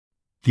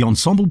The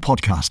Ensombl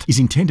podcast is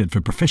intended for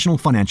professional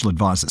financial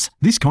advisors.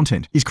 This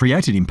content is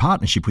created in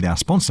partnership with our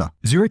sponsor,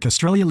 Zurich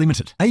Australia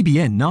Limited,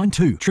 ABN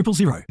 92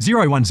 000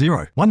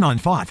 010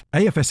 195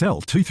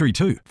 AFSL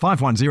 232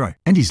 510,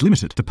 and is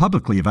limited to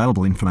publicly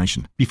available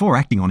information. Before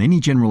acting on any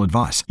general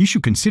advice, you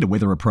should consider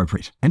whether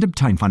appropriate and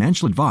obtain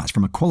financial advice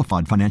from a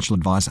qualified financial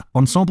advisor.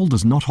 Ensombl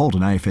does not hold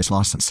an AFS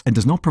license and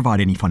does not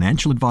provide any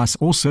financial advice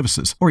or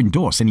services or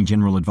endorse any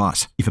general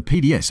advice. If a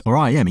PDS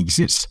or IM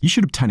exists, you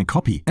should obtain a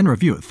copy and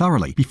review it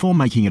thoroughly before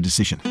making a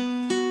decision.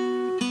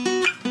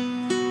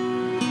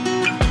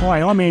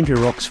 Hi, I'm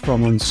Andrew Rocks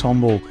from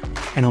Ensombl,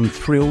 and I'm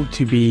thrilled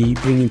to be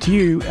bringing to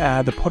you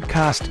the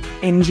podcast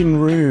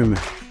Engine Room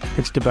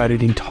that's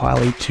devoted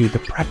entirely to the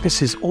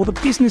practices or the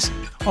business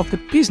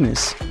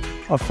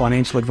of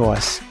financial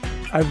advice.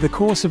 Over the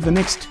course of the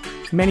next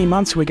many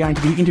months, we're going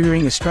to be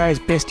interviewing Australia's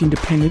best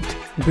independent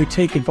and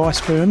boutique advice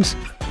firms,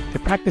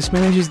 their practice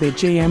managers, their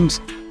GMs,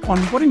 on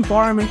what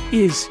environment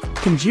is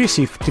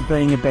conducive to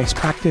being a best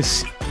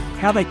practice,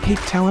 how they keep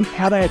talent,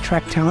 how they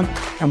attract talent,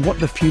 and what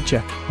the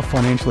future of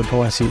financial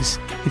advice is.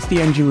 It's the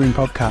Engine Room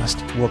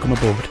podcast. Welcome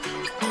aboard.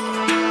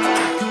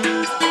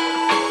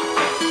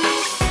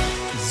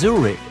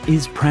 Zurich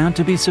is proud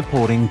to be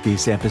supporting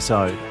this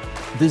episode.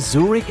 The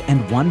Zurich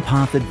and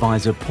OnePath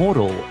Advisor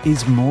portal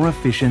is more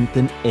efficient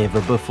than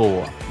ever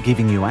before,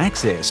 giving you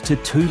access to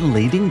 2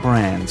 leading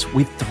brands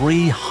with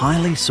 3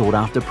 highly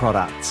sought-after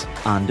products,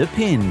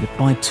 underpinned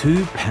by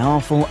 2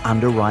 powerful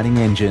underwriting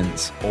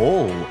engines,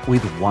 all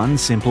with 1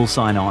 simple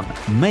sign-on,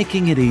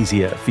 making it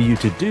easier for you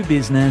to do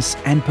business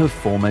and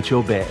perform at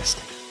your best.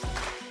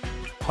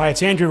 Hi,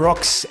 it's Andrew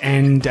Rocks,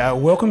 and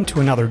welcome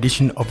to another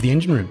edition of the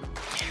Engine Room.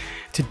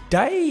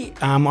 Today,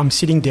 I'm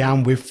sitting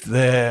down with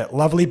the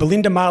lovely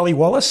Belinda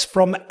Marley-Wallace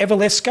from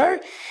Evalesco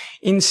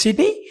in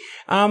Sydney.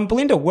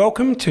 Belinda,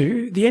 welcome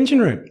to the Engine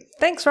Room.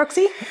 Thanks,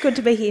 Roxy. Good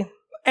to be here.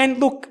 And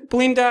look,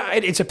 Belinda,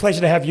 it's a pleasure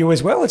to have you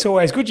as well. It's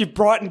always good. You've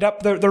brightened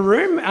up the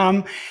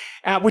room,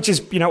 which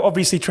is,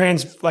 obviously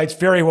translates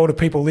very well to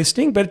people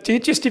listening. But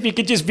just if you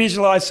could just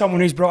visualise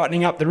someone who's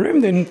brightening up the room,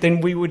 then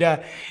we would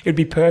it'd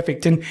be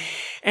perfect. And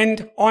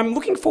I'm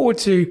looking forward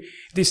to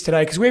this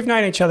today because we've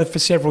known each other for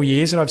several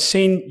years, and I've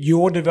seen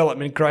your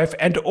development growth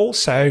and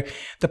also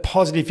the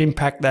positive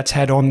impact that's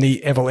had on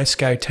the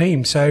Evalesco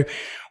team. So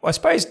I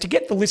suppose to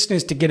get the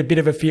listeners to get a bit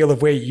of a feel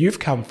of where you've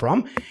come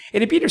from,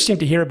 it'd be interesting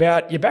to hear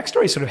about your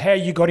backstory, sort of how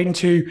you got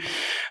into,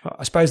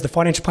 I suppose, the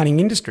financial planning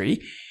industry,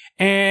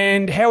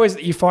 and how is it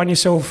that you find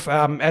yourself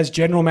as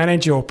general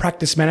manager or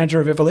practice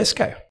manager of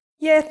Evalesco?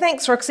 Yeah,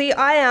 thanks, Roxy.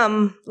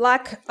 I,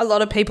 like a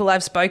lot of people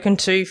I've spoken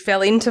to,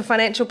 fell into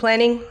financial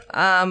planning.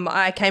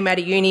 I came out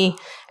of uni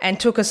and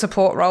took a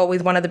support role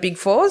with one of the big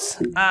fours,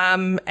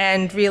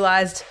 and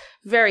realised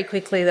very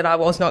quickly that I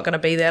was not going to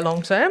be there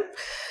long term.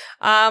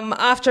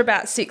 After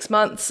about 6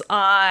 months,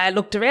 I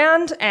looked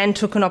around and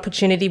took an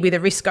opportunity with a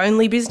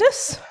risk-only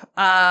business,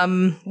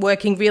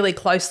 working really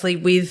closely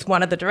with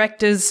one of the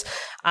directors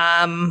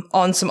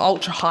on some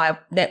ultra-high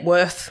net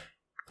worth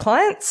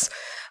clients.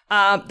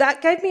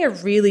 That gave me a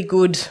really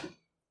good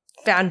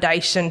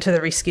foundation to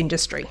the risk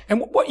industry.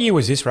 And what year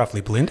was this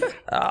roughly, Belinda?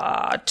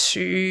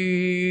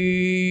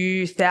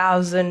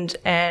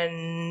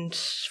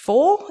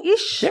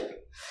 2004-ish.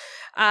 Yep.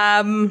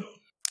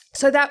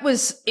 So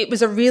it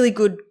was a really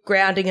good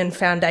grounding and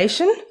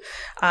foundation.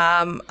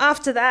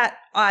 After that,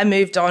 I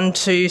moved on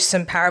to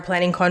some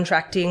paraplanning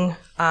contracting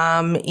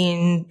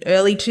in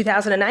early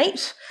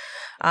 2008.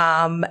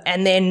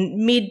 And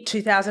then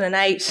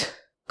mid-2008,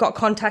 got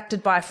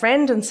contacted by a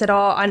friend and said,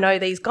 I know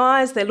these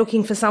guys. They're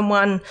looking for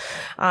someone.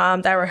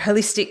 They were a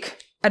holistic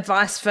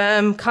advice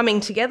firm coming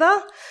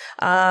together.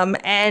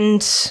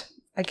 And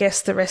I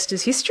guess the rest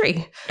is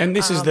history. And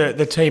this is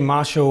the team,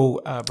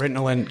 Marshall,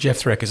 Brentnell and Jeff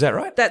Threck, is that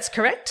right? That's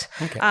correct.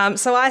 Okay.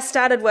 So I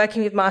started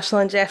working with Marshall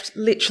and Jeff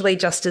literally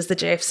just as the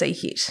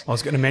GFC hit. I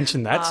was going to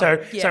mention that.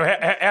 So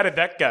how did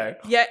that go?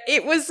 Yeah,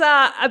 it was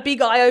a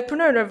big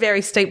eye-opener and a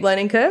very steep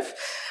learning curve.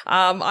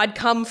 I'd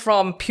come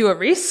from pure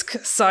risk,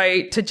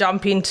 so to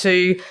jump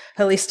into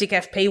holistic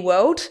FP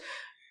world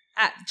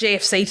at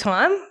GFC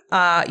time,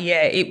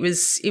 it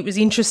was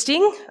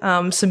interesting,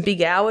 some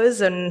big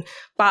hours,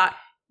 but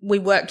we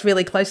worked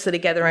really closely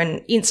together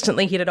and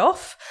instantly hit it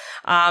off.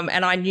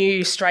 And I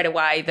knew straight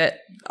away that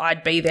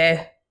I'd be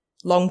there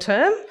long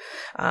term.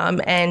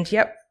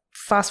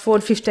 Fast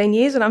forward 15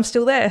 years and I'm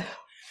still there.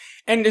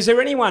 And is there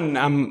anyone,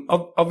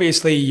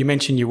 obviously you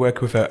mentioned you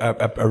work with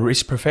a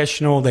risk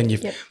professional, then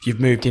you've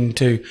moved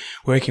into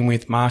working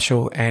with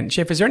Marshall and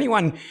Jeff. Is there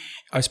anyone,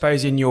 I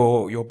suppose, in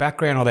your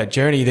background or that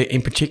journey that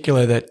in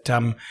particular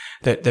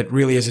that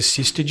really has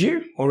assisted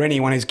you, or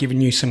anyone has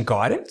given you some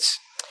guidance?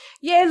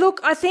 Yeah,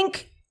 look, I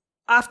think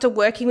after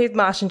working with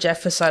Marsh and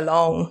Jeff for so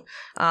long,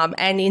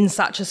 and in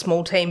such a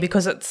small team,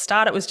 because at the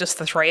start it was just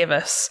the 3 of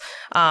us,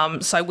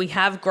 so we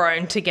have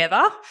grown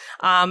together,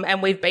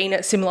 and we've been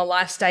at similar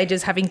life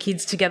stages, having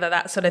kids together,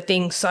 that sort of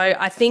thing. So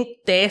I think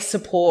their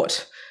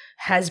support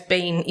has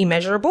been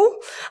immeasurable.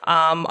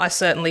 I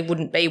certainly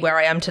wouldn't be where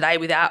I am today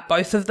without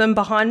both of them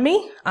behind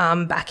me,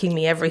 backing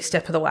me every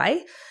step of the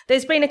way.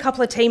 There's been a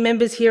couple of team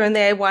members here and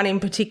there, one in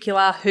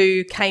particular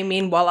who came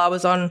in while I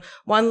was on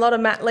one lot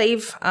of mat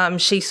leave.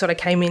 She sort of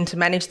came in to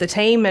manage the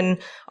team, and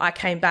I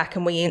came back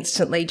and we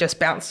instantly just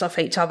bounced off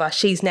each other.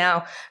 She's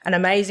now an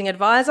amazing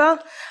advisor,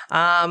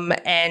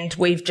 and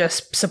we've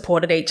just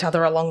supported each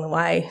other along the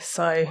way.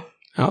 So,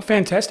 oh,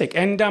 fantastic!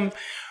 And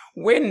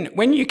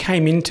when you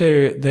came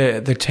into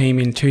the team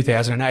in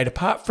 2008,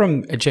 apart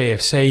from a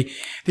GFC,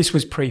 this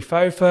was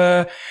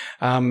pre-FOFA.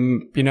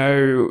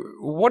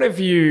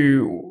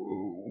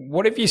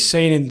 What have you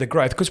seen in the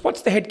growth? Because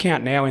what's the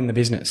headcount now in the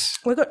business?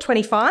 We've got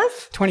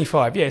 25.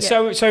 25, yeah.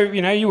 So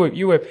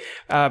you were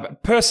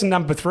person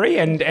number 3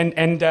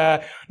 and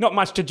not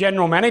much to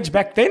general manage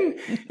back then,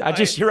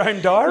 just your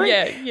own diary.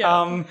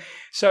 Yeah.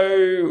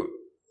 So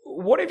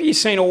what have you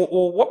seen,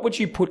 or what would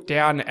you put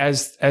down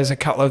as a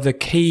couple of the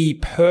key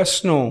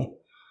personal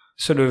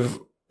sort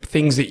of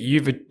things that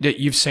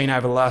you've seen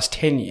over the last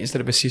 10 years that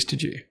have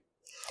assisted you?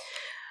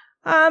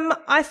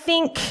 I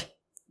think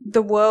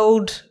the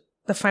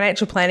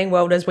financial planning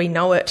world as we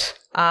know it,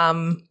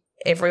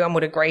 everyone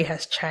would agree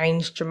has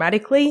changed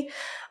dramatically.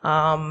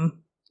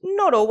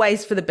 Not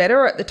always for the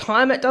better. At the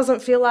time, it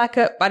doesn't feel like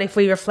it, but if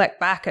we reflect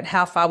back at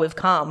how far we've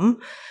come,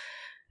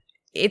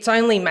 it's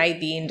only made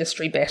the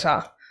industry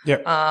better.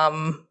 Yep.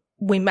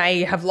 We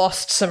may have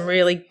lost some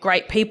really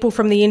great people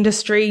from the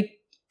industry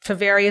for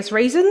various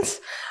reasons,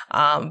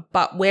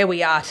 but where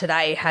we are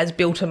today has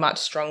built a much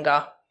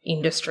stronger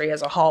industry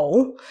as a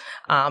whole,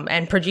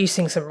 and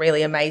producing some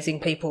really amazing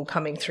people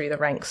coming through the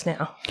ranks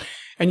now.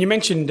 And you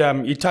mentioned,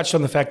 you touched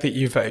on the fact that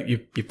you've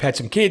had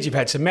some kids, you've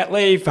had some mat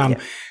leave,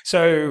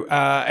 so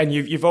and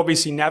you've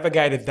obviously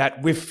navigated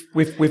that with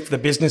the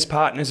business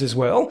partners as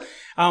well,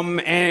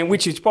 and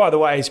which is, by the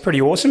way, is pretty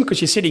awesome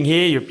because you're sitting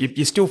here,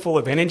 you're still full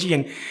of energy,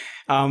 and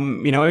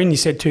when you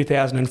said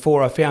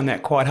 2004, I found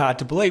that quite hard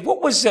to believe.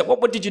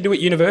 What did you do at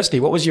university?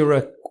 What was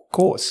your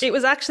course? It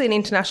was actually an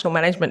international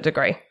management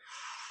degree.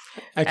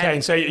 Okay,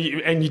 and so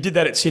you did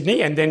that at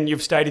Sydney, and then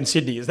you've stayed in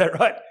Sydney, is that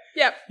right?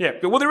 Yep. Yeah.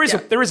 Well, there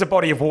is a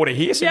body of water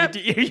here. So yep.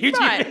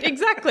 Right.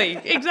 Exactly.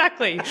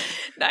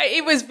 No,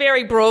 it was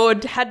very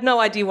broad. Had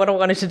no idea what I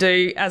wanted to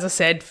do. As I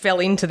said,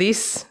 fell into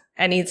this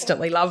and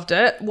instantly loved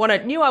it.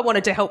 Knew I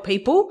wanted to help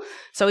people.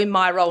 So in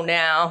my role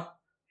now,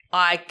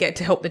 I get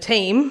to help the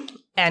team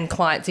and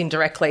clients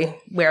indirectly,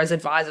 whereas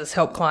advisors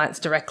help clients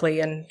directly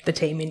and the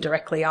team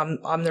indirectly.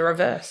 I'm the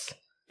reverse.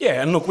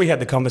 Yeah, and look, we had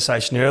the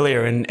conversation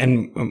earlier,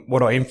 and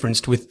what I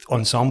inferenced with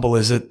Ensombl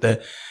is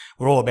that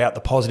we're all about the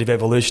positive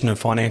evolution of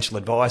financial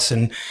advice,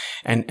 and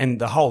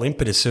the whole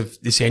impetus of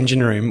this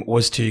engine room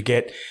was to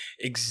get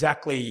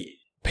exactly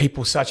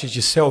people such as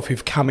yourself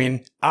who've come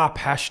in, are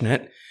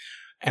passionate,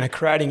 and are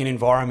creating an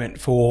environment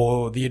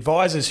for the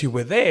advisors who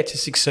were there to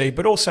succeed,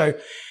 but also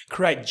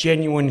create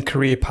genuine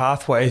career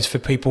pathways for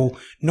people,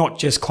 not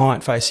just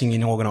client-facing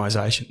in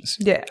organisations.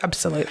 Yeah,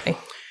 absolutely.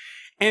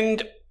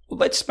 And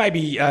let's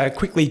maybe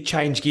quickly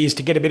change gears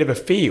to get a bit of a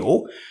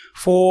feel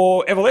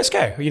for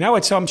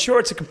Evalesco. I'm sure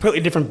it's a completely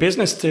different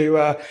business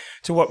to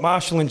what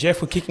Marshall and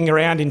Jeff were kicking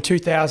around in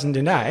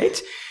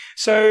 2008.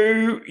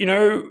 So,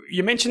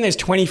 you mentioned there's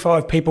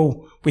 25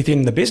 people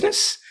within the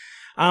business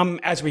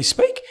as we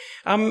speak.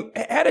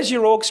 How does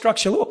your org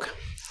structure look?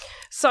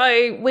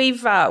 So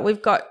we've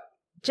got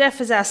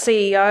Jeff is our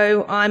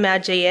CEO, I'm our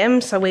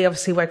GM, so we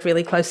obviously work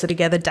really closely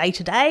together day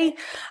to day.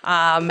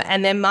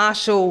 And then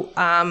Marshall,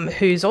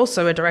 who's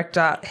also a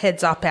director,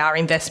 heads up our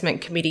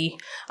investment committee,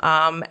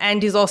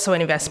 and is also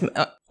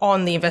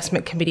on the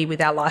investment committee with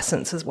our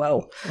license as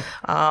well.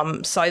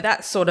 So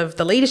that's sort of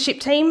the leadership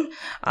team.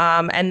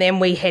 And then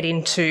we head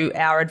into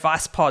our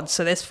advice pods.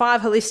 So there's 5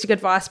 holistic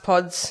advice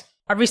pods,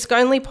 a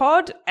risk-only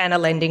pod, and a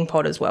lending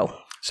pod as well.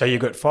 So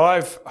you've got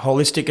 5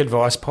 holistic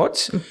advice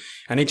pods.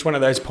 And each one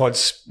of those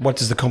pods, what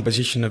does the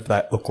composition of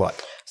that look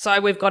like? So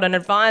we've got an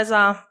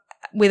advisor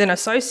with an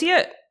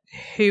associate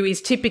who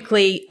is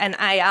typically an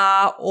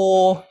AR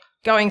or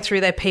going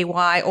through their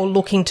PY or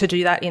looking to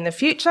do that in the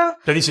future.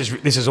 So this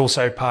is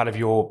also part of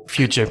your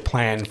future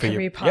plan for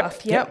career your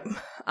path. Yep.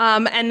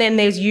 And then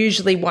there's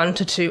usually 1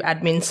 to 2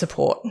 admin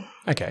support.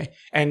 Okay.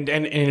 And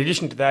in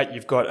addition to that,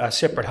 you've got a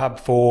separate hub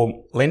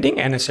for lending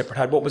and a separate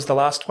hub. What was the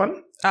last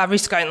one?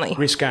 Risk only.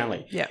 Risk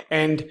only. Yeah.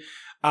 And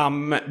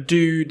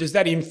does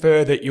that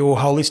infer that your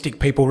holistic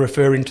people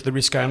refer into the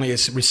risk only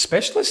as risk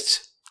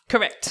specialists?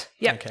 Correct.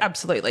 Yep, okay.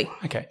 Absolutely.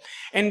 Okay.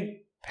 And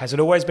has it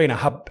always been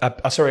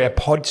a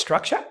pod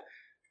structure?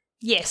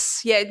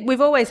 Yes. Yeah,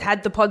 we've always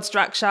had the pod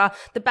structure.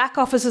 The back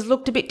office has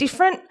looked a bit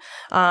different,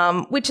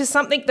 which is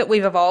something that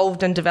we've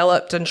evolved and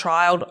developed and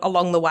trialled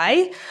along the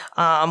way,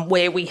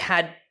 where we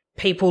had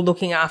people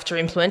looking after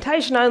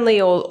implementation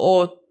only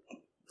or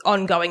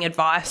ongoing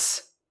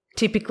advice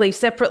typically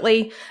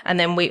separately, and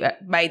then we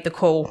made the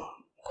call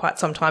quite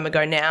some time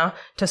ago now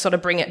to sort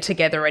of bring it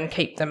together and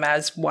keep them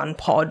as one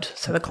pod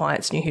so the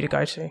clients knew who to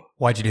go to.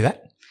 Why'd you do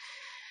that?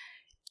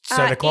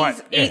 So the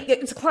client...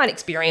 It's a client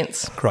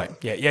experience. Great.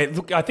 Yeah.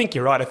 Look, I think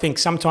you're right. I think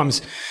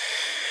sometimes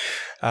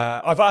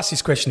I've asked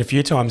this question a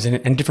few times,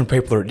 and different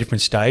people are at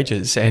different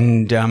stages,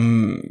 and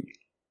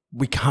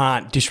we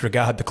can't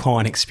disregard the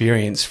client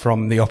experience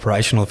from the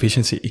operational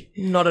efficiency.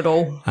 Not at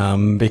all.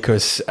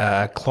 Because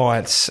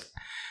clients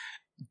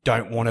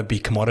don't want to be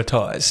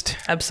commoditised.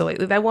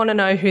 Absolutely. They want to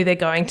know who they're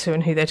going to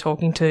and who they're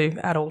talking to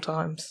at all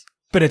times.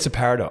 But it's a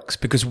paradox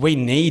because we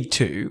need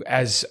to,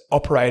 as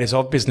operators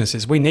of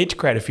businesses, we need to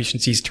create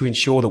efficiencies to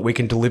ensure that we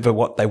can deliver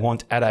what they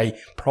want at a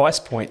price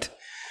point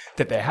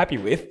that they're happy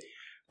with.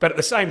 But at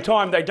the same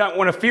time, they don't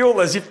want to feel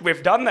as if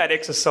we've done that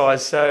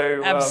exercise.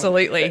 So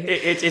absolutely,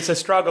 it's a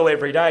struggle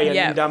every day.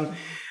 And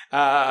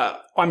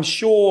I'm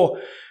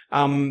sure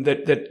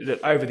that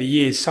over the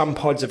years, some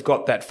pods have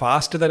got that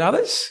faster than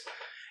others.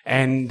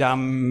 And,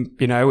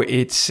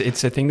 it's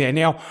a thing there.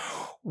 Now,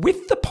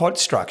 with the pod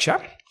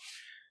structure,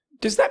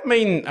 does that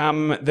mean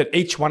that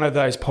each one of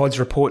those pods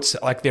reports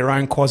like their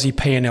own quasi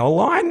P&L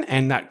line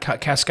and that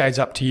cascades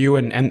up to you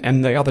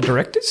and the other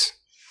directors?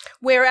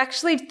 We're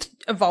actually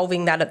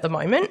evolving that at the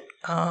moment.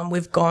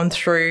 We've gone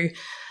through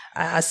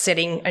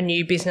setting a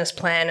new business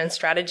plan and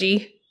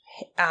strategy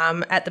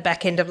at the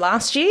back end of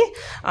last year.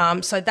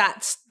 So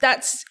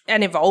that's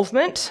an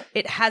evolvement.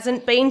 It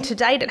hasn't been to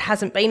date. It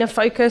hasn't been a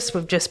focus.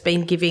 We've just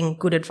been giving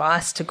good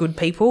advice to good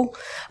people.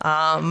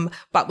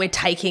 But we're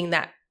taking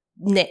that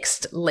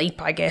next leap,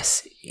 I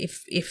guess,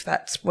 if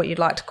that's what you'd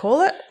like to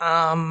call it,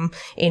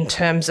 in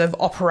terms of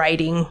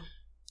operating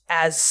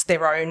as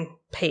their own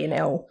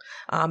P&L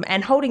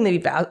and holding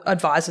the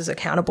advisors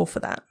accountable for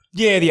that.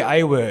 Yeah, the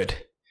A word.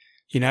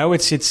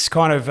 It's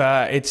kind of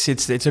it's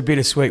a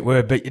bittersweet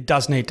word, but it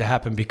does need to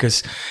happen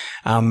because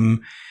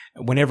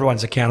when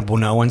everyone's accountable,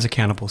 no one's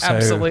accountable. So,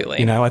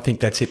 absolutely. I think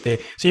that's it there.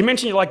 So you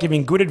mentioned you like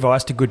giving good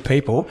advice to good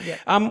people.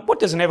 Yeah. What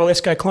does an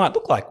Evalesco client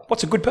look like?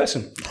 What's a good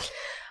person?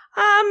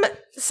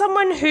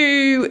 Someone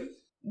who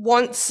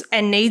wants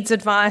and needs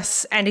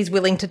advice and is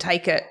willing to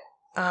take it.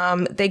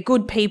 They're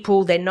good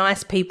people, they're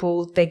nice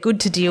people, they're good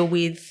to deal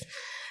with.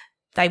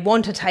 They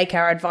want to take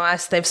our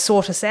advice. They've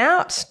sought us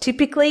out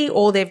typically,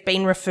 or they've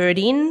been referred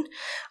in.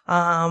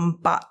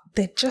 But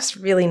they're just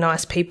really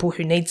nice people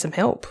who need some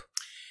help.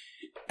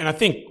 And I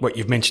think what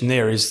you've mentioned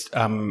there is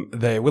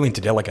they're willing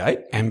to delegate,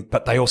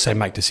 but they also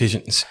make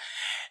decisions.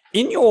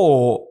 And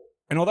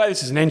although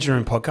this is an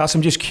engineering podcast,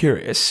 I'm just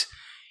curious,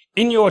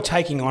 in your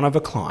taking on of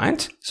a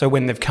client, so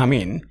when they've come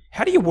in,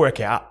 how do you work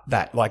out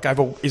that? Like,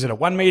 is it a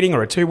one meeting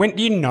or a two? When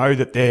do you know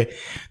that they're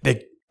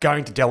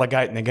going to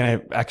delegate and they're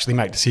going to actually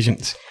make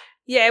decisions?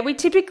 Yeah,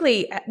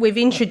 we've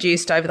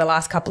introduced over the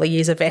last couple of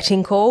years a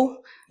vetting call.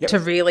 Yep. To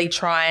really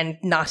try and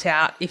nut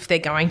out if they're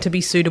going to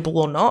be suitable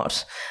or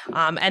not.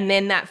 And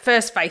then that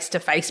first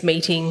face-to-face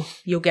meeting,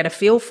 you'll get a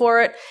feel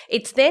for it.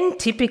 It's then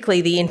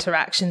typically the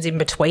interactions in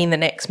between the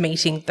next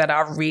meeting that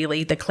are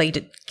really the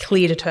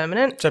clear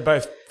determinant. So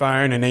both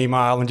phone and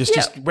email and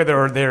just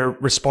whether they're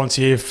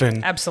responsive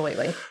and...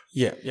 Absolutely.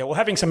 Yeah. Well,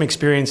 having some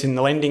experience in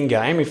the lending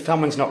game, if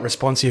someone's not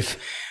responsive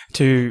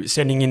to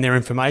sending in their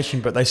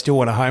information, but they still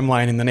want a home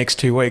loan in the next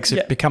 2 weeks,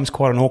 it becomes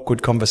quite an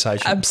awkward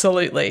conversation.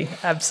 Absolutely.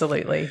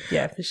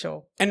 Yeah, for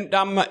sure. And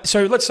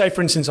so let's say,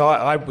 for instance,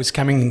 I was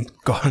coming,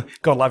 God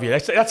love you.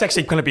 That's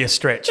actually going to be a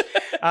stretch.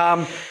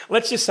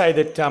 Let's just say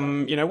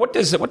that, what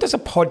does a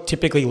pod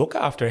typically look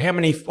after? How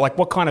many,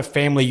 what kind of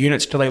family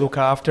units do they look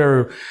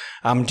after?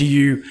 Do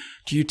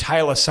you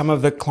tailor some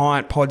of the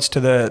client pods to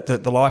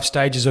the life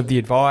stages of the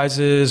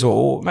advisors,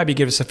 or maybe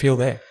give us a feel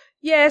there?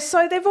 Yeah,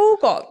 so they've all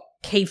got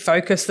key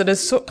focus that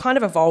has kind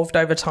of evolved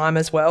over time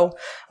as well.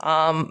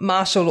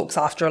 Marshall looks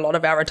after a lot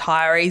of our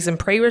retirees and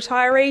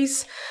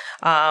pre-retirees.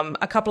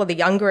 A couple of the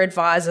younger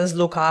advisors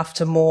look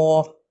after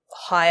more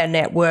higher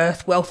net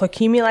worth wealth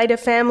accumulator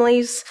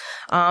families.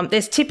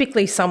 There's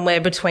typically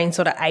somewhere between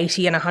sort of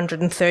 80 and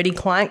 130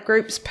 client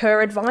groups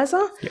per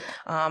advisor.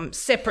 Yep.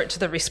 Separate to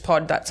the risk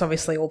pod, that's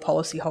obviously all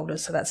policyholders,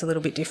 so that's a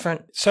little bit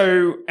different.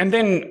 So, and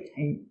then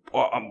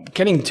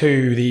getting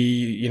to the,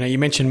 you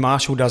mentioned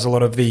Marshall does a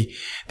lot of the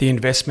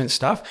investment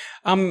stuff.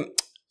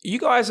 You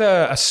guys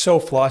are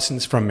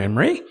self-licensed from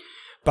memory,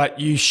 but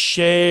you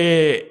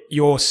share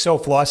your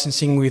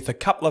self-licensing with a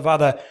couple of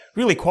other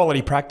really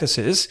quality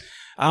practices.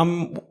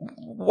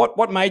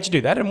 What made you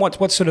do that, and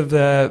what's sort of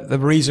the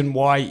reason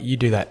why you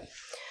do that?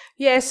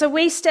 Yeah, so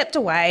we stepped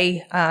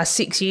away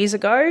 6 years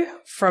ago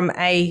from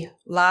a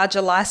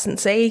larger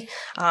licensee,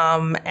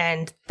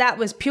 and that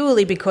was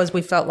purely because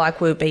we felt like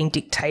we were being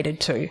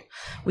dictated to.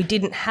 We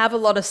didn't have a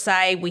lot of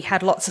say. We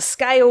had lots of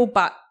scale,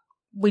 but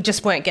we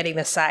just weren't getting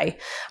the say.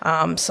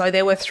 So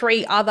there were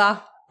 3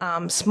 other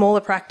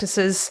smaller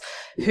practices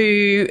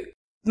who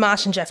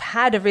Marsh and Jeff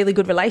had a really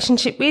good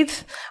relationship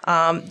with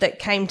that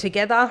came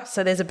together.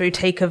 So there's a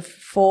boutique of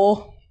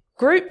 4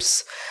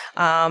 groups,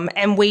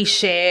 and we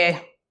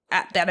share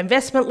at that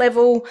investment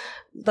level.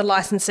 the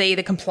licensee,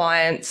 the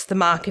compliance, the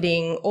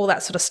marketing, all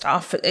that sort of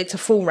stuff. It's a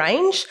full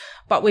range,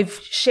 but we've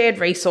shared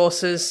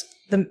resources.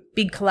 The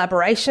big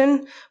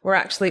collaboration, we're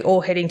actually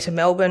all heading to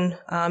Melbourne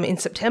in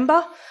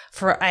September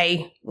for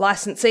a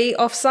licensee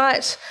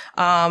offsite.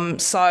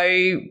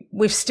 So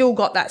we've still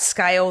got that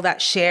scale,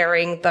 that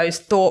sharing, those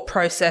thought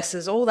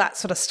processes, all that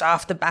sort of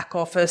stuff, the back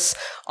office.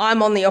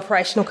 I'm on the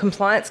operational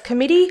compliance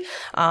committee,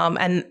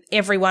 and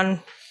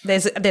everyone,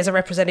 there's a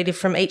representative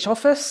from each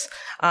office.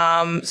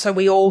 So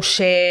we all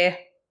share,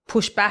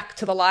 push back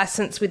to the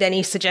license with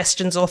any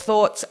suggestions or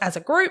thoughts as a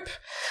group.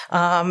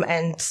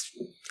 And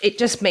it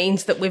just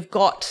means that we've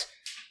got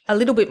a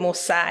little bit more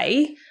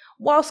say.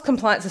 Whilst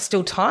compliance is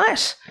still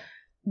tight,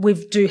 we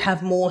do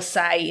have more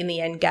say in the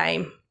end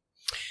game.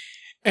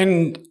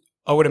 And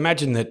I would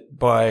imagine that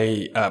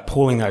by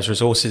pooling those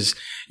resources,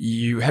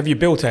 you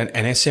built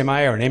an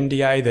SMA or an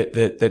MDA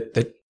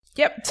that.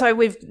 Yep. So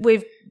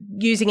we've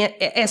using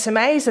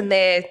SMAs, and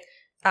they're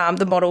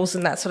the models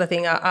and that sort of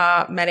thing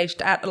are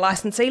managed at the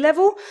licensee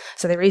level.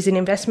 So there is an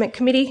investment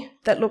committee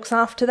that looks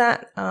after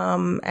that,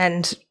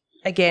 and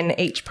again,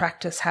 each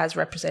practice has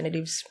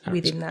representatives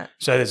within that.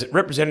 So there's a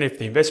representative for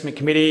the investment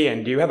committee,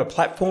 and do you have a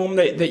platform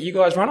that you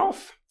guys run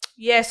off?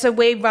 Yeah, so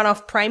we run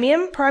off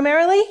Premium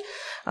primarily.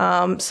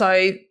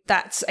 So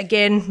that's,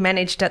 again,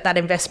 managed at that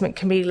investment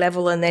committee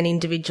level and then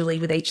individually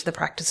with each of the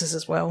practices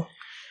as well.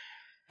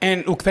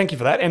 And look, thank you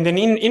for that. And then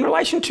in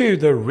relation to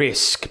the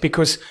risk,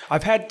 because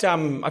I've had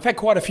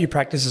quite a few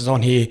practices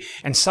on here,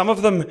 and some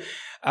of them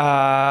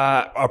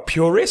are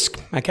pure risk,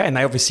 okay, and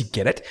they obviously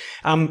get it.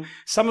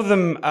 Some of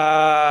them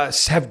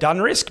have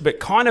done risk, but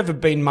kind of have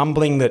been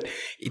mumbling that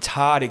it's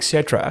hard,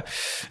 etc.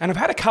 And I've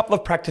had a couple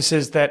of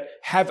practices that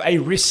have a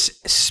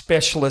risk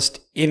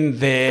specialist in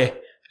their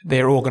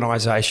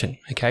organisation.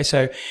 Okay,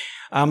 so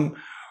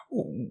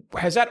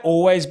has that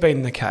always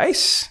been the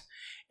case?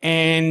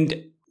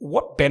 And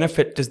what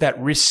benefit does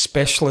that risk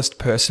specialist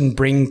person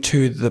bring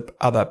to the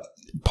other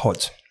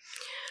pods?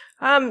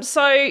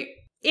 So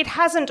it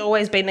hasn't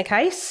always been the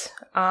case.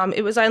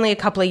 It was only a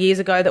couple of years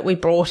ago that we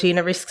brought in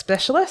a risk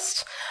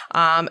specialist,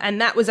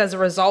 and that was as a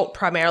result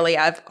primarily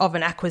of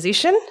an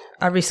acquisition,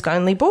 a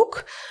risk-only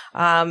book.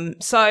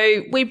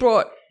 So we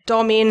brought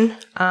Dom in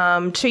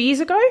 2 years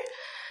ago.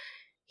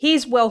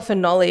 His wealth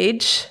and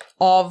knowledge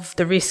of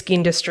the risk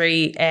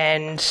industry,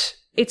 and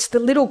it's the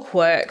little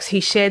quirks. He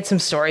shared some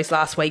stories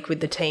last week with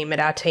the team at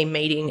our team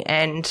meeting,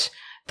 and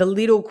the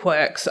little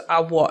quirks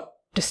are what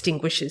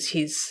distinguishes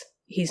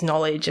his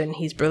knowledge and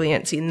his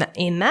brilliance in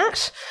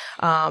that,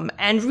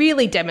 and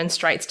really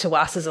demonstrates to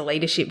us as a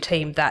leadership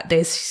team that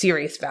there's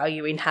serious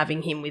value in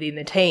having him within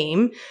the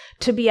team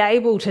to be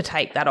able to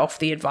take that off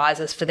the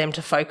advisors for them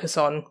to focus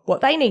on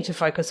what they need to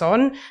focus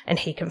on, and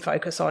he can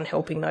focus on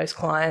helping those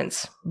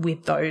clients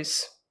with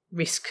those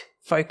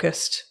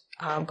risk-focused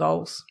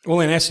goals. Well,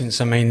 in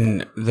essence, I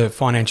mean, the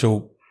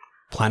financial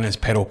planners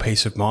peddle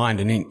peace of mind,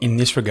 and in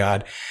this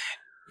regard,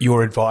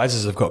 your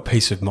advisors have got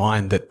peace of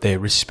mind that their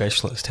risk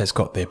specialist has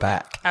got their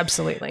back.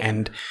 Absolutely.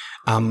 And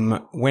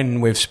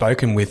when we've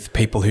spoken with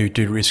people who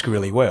do risk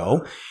really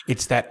well,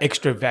 it's that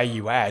extra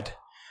value add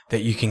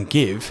that you can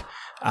give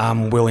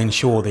will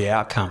ensure the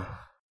outcome.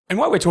 And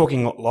while we're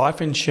talking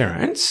life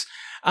insurance,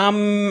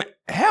 how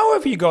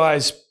have you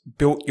guys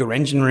built your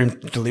engine room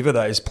to deliver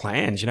those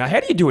plans? You know, how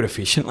do you do it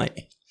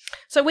efficiently?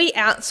 So we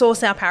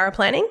outsource our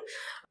paraplanning.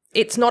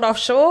 It's not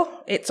offshore,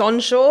 it's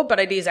onshore, but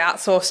it is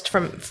outsourced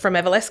from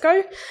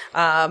Evalesco.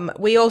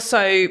 We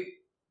also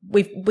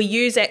we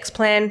use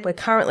Xplan. We're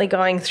currently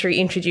going through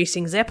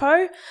introducing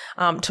Xeppo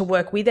to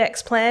work with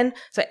Xplan.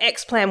 So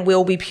Xplan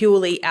will be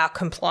purely our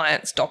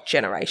compliance doc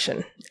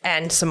generation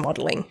and some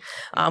modelling.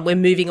 We're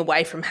moving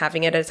away from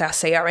having it as our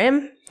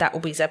CRM. That will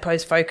be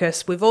Xeppo's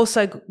focus. We've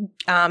also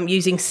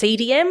using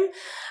CDM.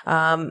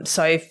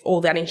 So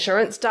all that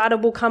insurance data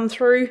will come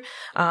through.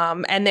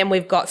 And then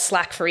we've got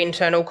Slack for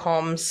internal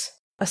comms,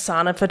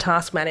 Asana for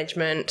task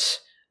management.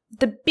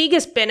 The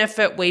biggest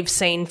benefit we've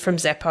seen from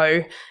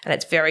Xeppo, and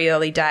it's very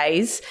early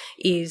days,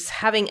 is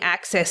having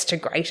access to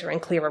greater and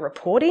clearer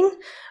reporting,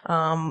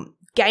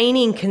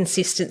 gaining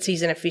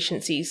consistencies and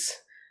efficiencies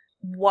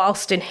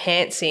whilst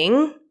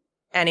enhancing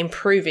and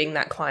improving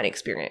that client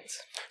experience.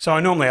 So I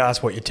normally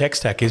ask what your tech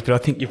stack is, but I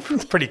think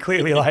you've pretty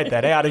clearly laid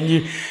that out. And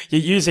you're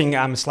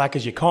using Slack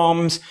as your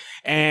comms,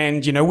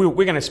 and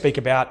we're going to speak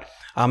about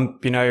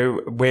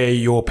where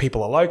your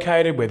people are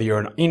located, whether you're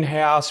an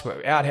in-house,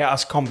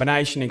 out-house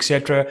combination,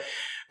 etc.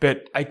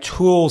 But a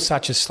tool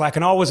such as Slack,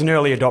 and I was an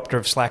early adopter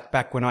of Slack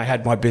back when I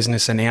had my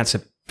business announced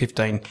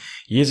 15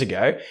 years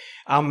ago,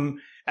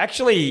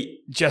 actually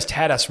just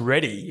had us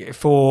ready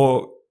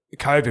for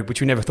COVID, which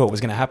we never thought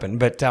was going to happen.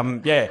 But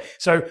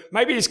so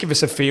maybe just give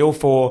us a feel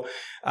for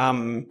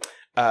how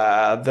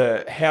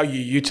you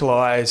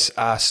utilize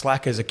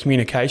Slack as a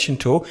communication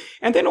tool,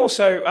 and then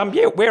also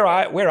where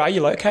are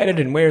you located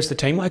and where is the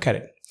team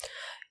located?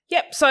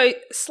 Yep. So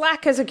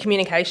Slack as a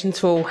communication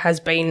tool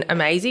has been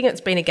amazing.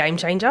 It's been a game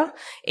changer.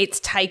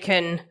 It's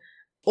taken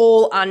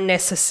all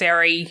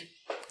unnecessary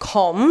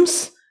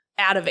comms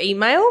out of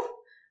email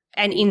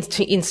and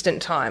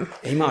instant time.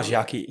 Email's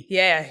yucky.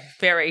 Yeah,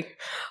 very.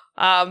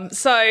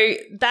 So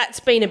that's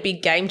been a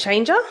big game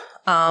changer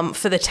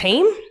for the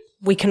team.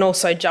 We can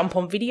also jump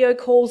on video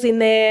calls in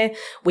there.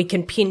 We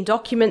can pin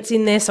documents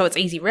in there so it's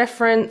easy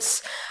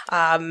reference.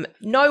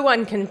 No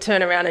one can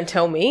turn around and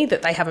tell me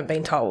that they haven't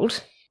been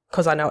told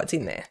because I know it's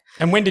in there.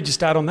 And when did you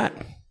start on that?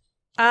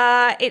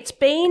 It's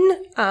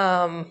been,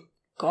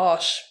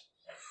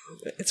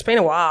 it's been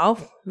a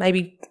while.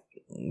 Maybe,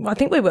 I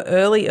think we were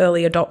early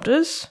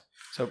adopters.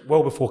 So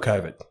well before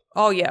COVID.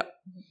 Oh, yeah.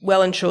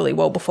 Well and truly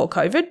well before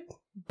COVID.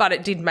 But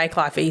it did make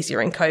life easier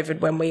in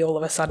COVID when we all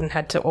of a sudden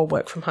had to all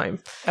work from home.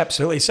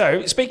 Absolutely.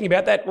 So speaking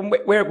about that,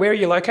 where are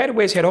you located?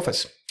 Where's head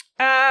office?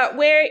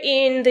 We're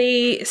in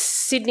the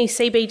Sydney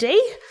CBD.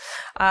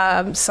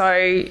 So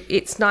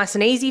it's nice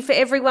and easy for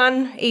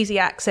everyone, easy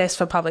access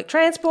for public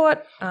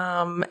transport.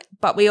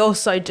 But we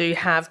also do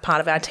have part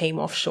of our team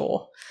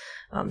offshore.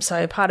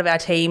 So part of our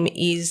team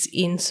is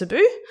in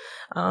Cebu.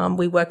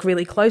 We work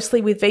really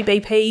closely with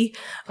VBP,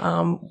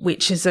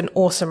 which is an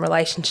awesome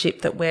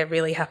relationship that we're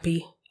really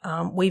happy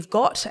we've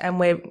got, and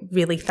we're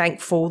really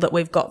thankful that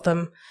we've got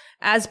them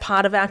as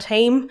part of our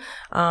team.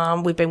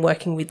 We've been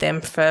working with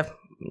them for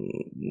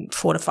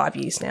 4 to 5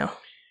 years now.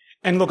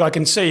 And look, I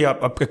can see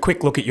a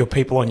quick look at your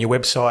people on your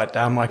website.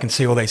 I can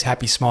see all these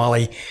happy,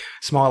 smiley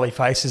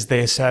faces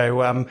there.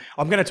 So I'm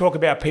going to talk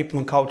about people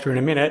and culture in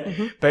a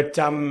minute, but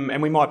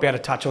and we might be able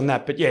to touch on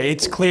that. But yeah,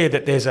 it's clear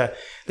that there's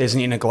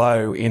an inner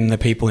glow in the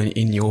people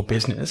in your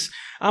business.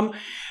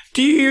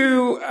 Do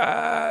you,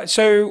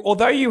 so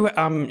although you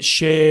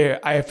share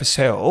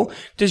AFSL,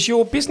 does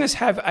your business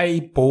have a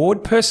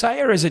board per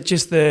se, or is it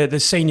just the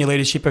senior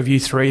leadership of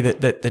you three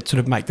that sort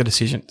of make the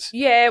decisions?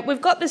 Yeah,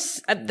 we've got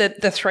this,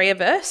 the three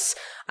of us.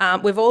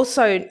 We've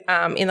also,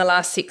 in the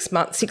last 6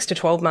 to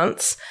 12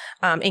 months,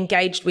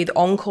 engaged with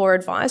Encore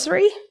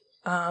Advisory.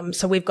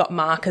 So we've got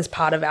Mark as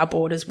part of our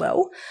board as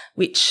well,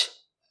 which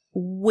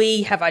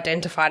we have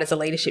identified as a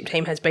leadership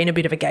team has been a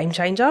bit of a game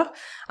changer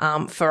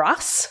for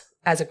us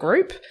as a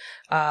group.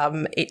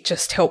 It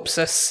just helps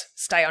us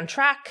stay on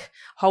track,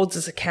 holds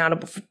us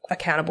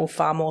accountable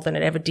far more than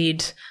it ever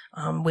did.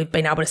 We've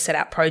been able to set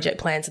out project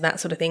plans and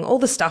that sort of thing, all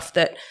the stuff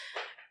that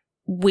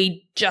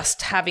we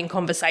just have in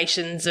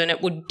conversations and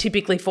it would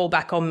typically fall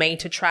back on me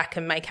to track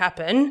and make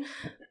happen.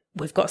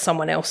 We've got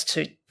someone else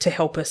to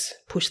help us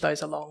push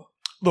those along.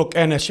 Look,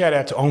 and a shout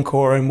out to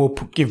Encore, and we'll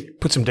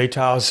put some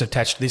details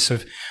attached to this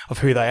of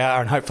who they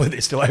are, and hopefully they're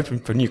still open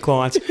for new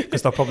clients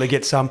because they'll probably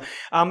get some.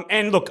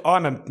 And look,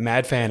 I'm a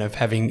mad fan of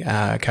having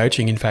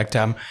coaching. In fact,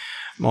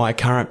 my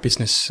current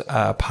business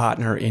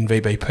partner in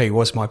VBP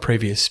was my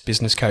previous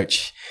business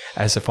coach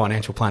as a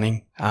financial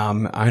planning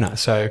owner.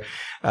 So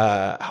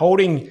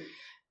holding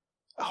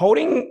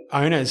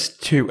owners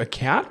to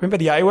account. Remember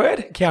the A word,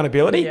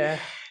 accountability. Yeah.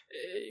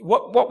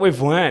 What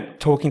we've learnt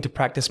talking to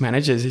practice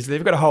managers is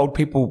they've got to hold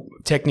people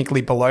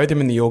technically below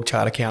them in the org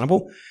chart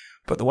accountable,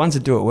 but the ones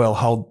that do it well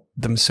hold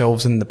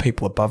themselves and the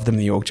people above them in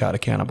the org chart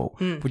accountable.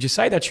 Would you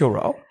say that's your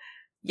role?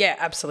 Yeah,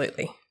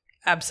 absolutely.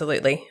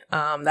 Absolutely.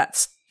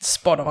 That's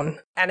spot on.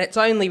 And it's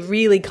only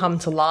really come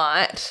to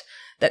light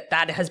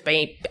that has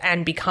been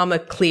and become a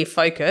clear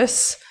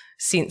focus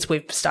since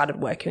we've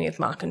started working with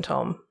Mark and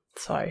Tom.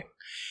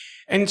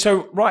 And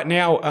so right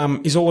now,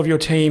 is all of your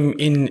team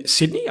in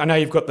Sydney? I know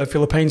you've got the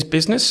Philippines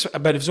business,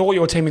 but is all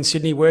your team in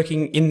Sydney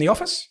working in the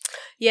office?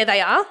 Yeah,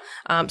 they are.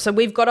 So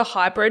we've got a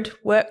hybrid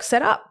work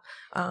setup.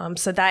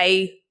 So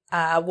they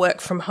work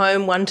from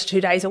home 1 to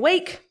 2 days a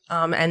week,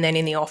 and then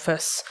in the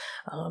office.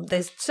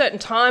 There's certain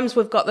times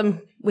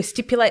we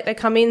stipulate they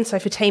come in. So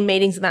for team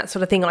meetings and that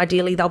sort of thing,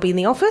 ideally they'll be in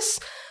the office.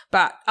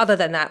 But other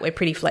than that, we're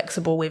pretty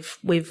flexible.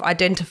 We've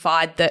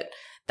identified that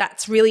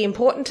that's really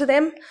important to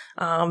them,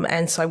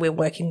 and so we're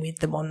working with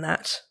them on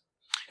that.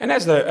 And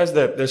as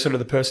the sort of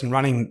the person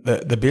running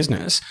the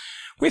business,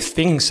 with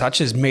things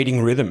such as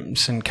meeting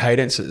rhythms and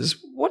cadences,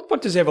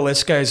 what does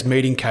Evalesco's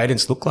meeting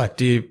cadence look like?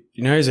 Do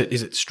you know, is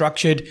it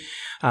structured?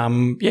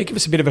 Give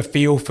us a bit of a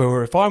feel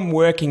for if I'm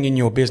working in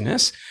your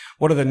business,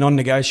 what are the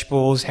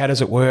non-negotiables? How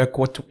does it work?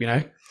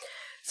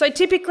 So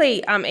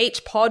typically,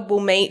 each pod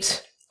will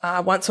meet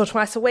once or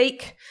twice a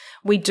week.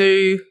 We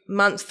do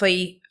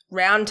monthly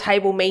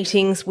roundtable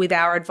meetings with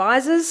our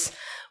advisors.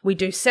 We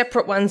do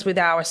separate ones with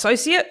our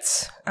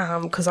associates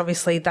because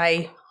obviously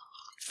they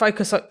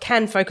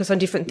can focus on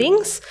different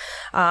things.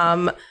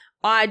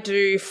 I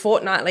do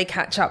fortnightly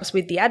catch-ups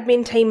with the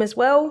admin team as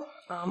well,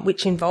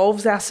 which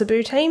involves our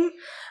Cebu team.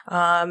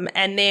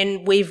 And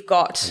then we've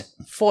got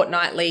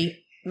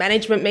fortnightly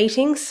management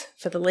meetings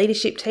for the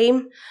leadership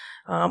team,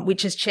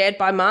 which is chaired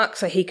by Mark,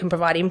 so he can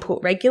provide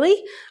input regularly.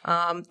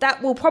 That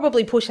will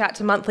probably push out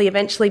to monthly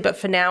eventually, but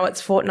for now it's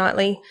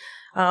fortnightly.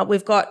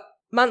 We've got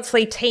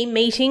monthly team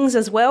meetings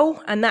as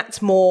well, and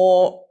that's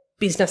more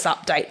business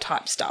update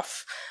type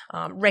stuff,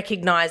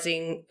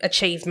 recognising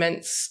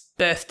achievements,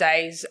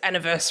 birthdays,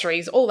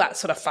 anniversaries, all that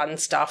sort of fun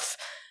stuff.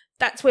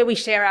 That's where we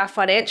share our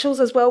financials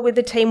as well with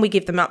the team. We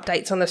give them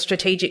updates on the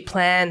strategic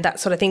plan, that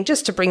sort of thing,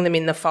 just to bring them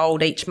in the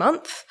fold each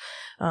month.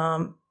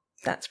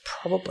 that's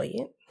probably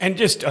it. And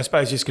just, I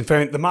suppose, just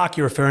confirm, the Mark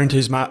you're referring to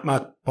is Mark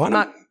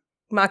Bynum?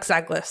 Mark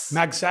Zaglis.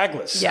 Mark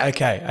Zaglis. Yeah.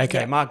 Okay.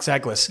 Yeah. Mark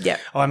Zaglis. Yeah.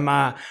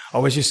 I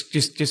was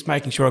just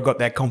making sure I got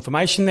that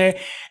confirmation there.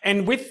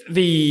 And with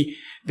the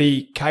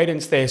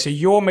cadence there, so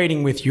you're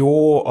meeting with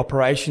your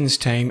operations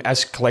team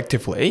as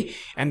collectively,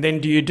 and then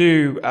do you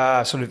do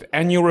sort of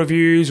annual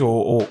reviews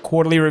or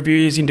quarterly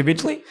reviews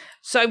individually?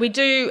 So we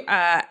do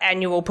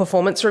annual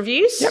performance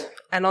reviews. Yep.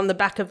 And on the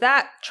back of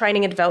that,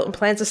 training and development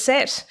plans are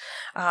set.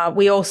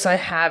 We also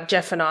have,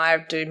 Jeff and I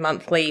do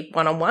monthly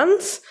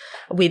one-on-ones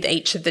with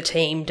each of the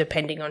team,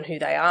 depending on who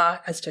they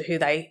are, as to who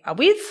they are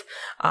with.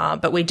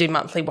 But we do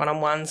monthly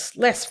one-on-ones,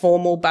 less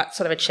formal, but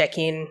sort of a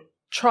check-in.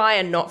 Try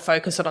and not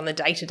focus it on the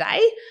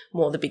day-to-day,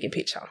 more the bigger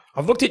picture.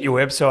 I've looked at your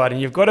website and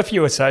you've got a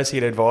few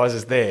associate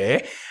advisors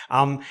there.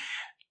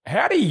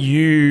 How do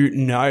you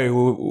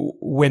know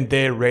when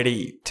they're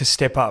ready to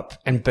step up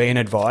and be an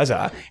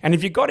advisor? And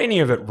have you got any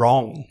of it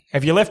wrong?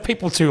 Have you left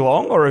people too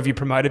long, or have you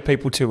promoted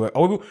people too?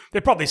 Or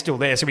they're probably still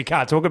there, so we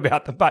can't talk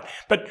about them. But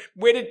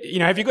where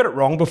have you got it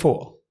wrong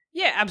before?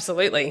 Yeah,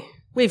 absolutely.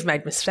 We've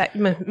made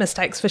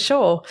mistakes for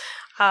sure.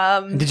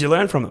 Did you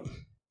learn from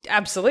them?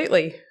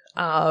 Absolutely.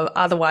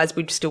 Otherwise,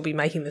 we'd still be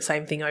making the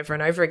same thing over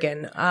and over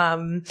again.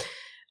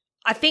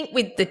 I think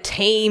with the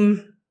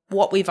team,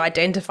 what we've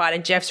identified,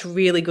 and Jeff's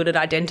really good at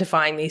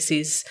identifying this,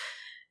 is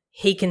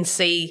he can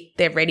see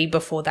they're ready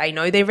before they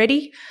know they're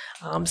ready.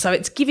 So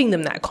it's giving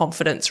them that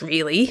confidence,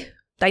 really.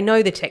 They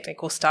know the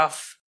technical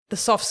stuff. The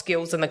soft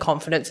skills and the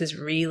confidence is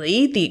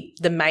really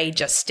the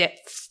major step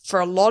for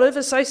a lot of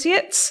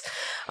associates.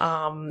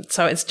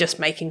 So it's just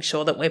making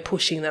sure that we're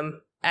pushing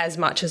them as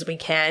much as we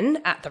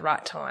can at the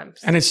right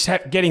times. And it's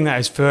getting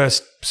those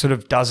first sort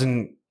of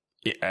dozen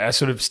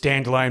sort of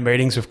standalone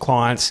meetings with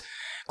clients.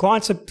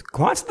 Clients are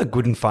the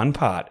good and fun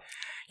part.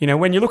 You know,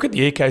 when you look at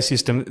the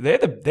ecosystem,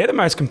 they're the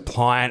most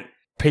compliant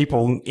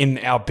people in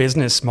our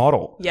business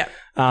model. Yeah.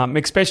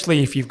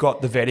 Especially if you've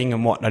got the vetting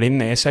and whatnot in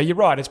there. So you're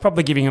right, it's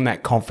probably giving them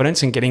that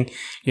confidence and getting,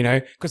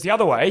 because the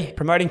other way,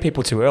 promoting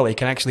people too early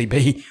can actually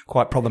be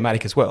quite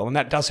problematic as well. And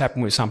that does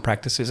happen with some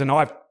practices. And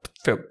I've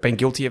been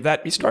guilty of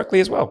that historically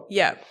as well.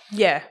 Yeah,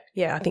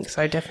 I think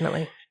so,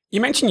 definitely. You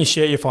mentioned you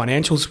share your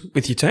financials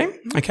with your team,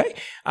 okay?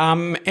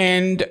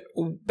 And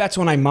that's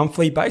on a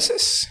monthly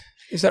basis,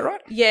 is that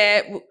right?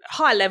 Yeah,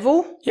 high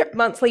level, Yep.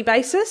 monthly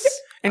basis. Yep.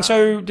 And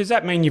so does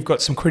that mean you've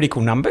got some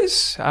critical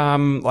numbers?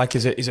 Like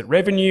is it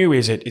revenue?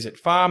 Is it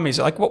farm? Is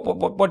it like what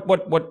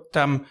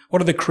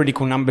are the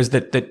critical numbers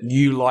that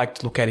you like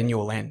to look at in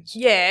your lens?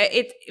 Yeah,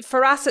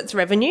 for us it's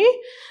revenue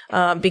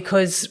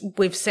because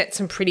we've set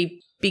some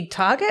pretty big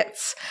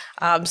targets.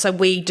 So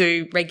we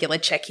do regular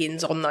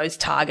check-ins on those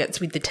targets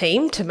with the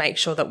team to make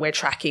sure that we're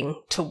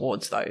tracking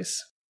towards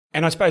those.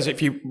 And I suppose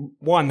if you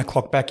wind the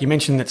clock back, you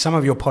mentioned that some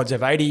of your pods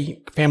have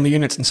 80 family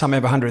units and some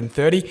have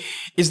 130.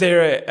 Is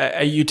there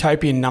a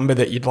utopian number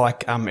that you'd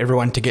like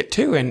everyone to get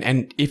to?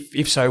 And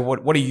if so,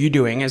 what are you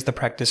doing as the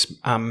practice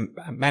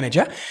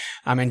manager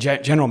and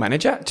general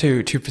manager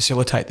to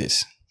facilitate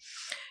this?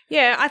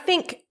 Yeah, I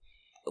think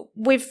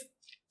we've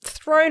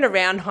thrown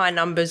around high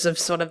numbers of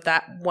sort of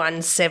that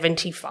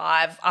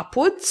 175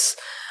 upwards.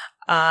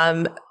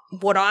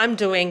 What I'm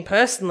doing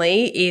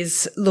personally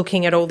is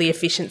looking at all the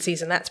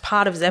efficiencies, and that's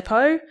part of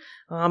Xeppo,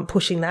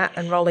 pushing that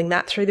and rolling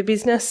that through the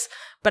business.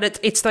 But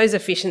it's those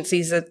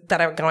efficiencies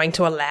that are going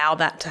to allow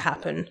that to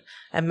happen,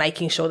 and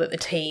making sure that the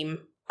team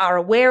are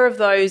aware of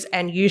those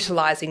and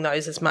utilising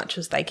those as much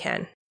as they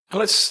can.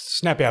 Let's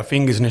snap our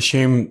fingers and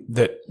assume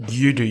that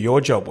you do your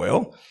job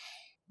well.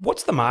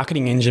 What's the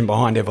marketing engine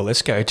behind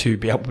Evalesco to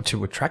be able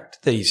to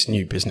attract these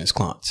new business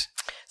clients?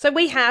 So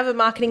we have a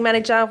marketing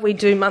manager. We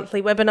do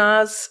monthly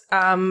webinars.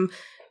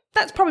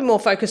 That's probably more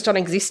focused on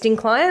existing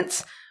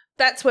clients.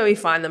 That's where we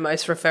find the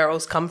most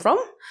referrals come from.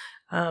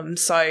 And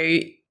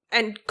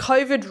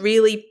COVID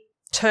really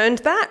turned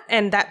that,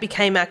 and that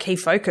became our key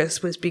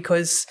focus, was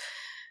because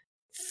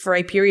for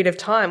a period of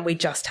time we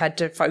just had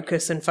to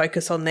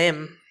focus on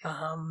them.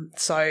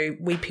 So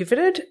we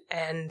pivoted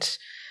and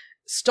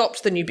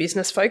stopped the new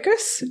business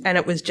focus, and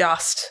it was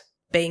just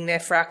being there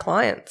for our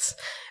clients.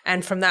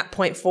 And from that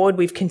point forward,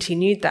 we've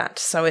continued that.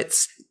 So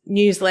it's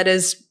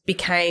newsletters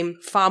became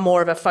far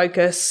more of a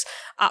focus,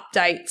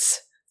 updates,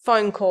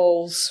 phone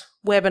calls,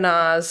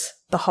 webinars,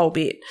 the whole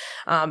bit.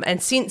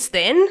 And since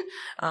then,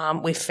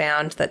 we've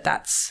found that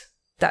that's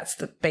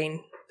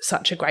been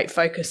such a great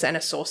focus and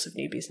a source of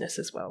new business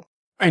as well.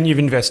 And you've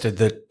invested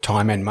the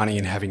time and money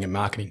in having a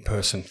marketing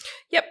person.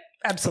 Yep.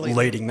 Absolutely.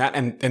 Leading that,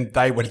 and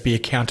they would be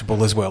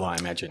accountable as well, I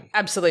imagine.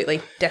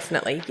 Absolutely.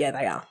 Definitely. Yeah,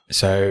 they are.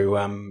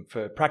 So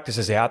for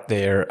practices out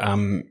there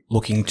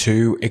looking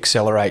to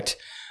accelerate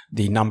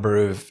the number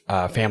of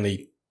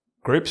family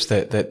groups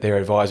that their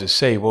advisors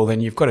see, well, then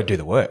you've got to do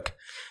the work.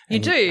 You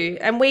do.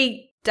 And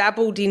we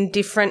dabbled in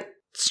different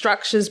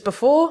structures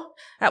before.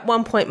 At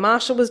one point,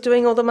 Marshall was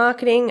doing all the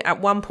marketing. At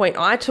one point,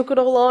 I took it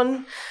all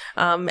on.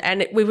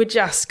 We were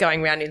just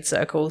going round in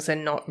circles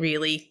and not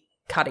really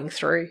cutting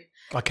through.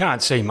 I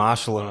can't see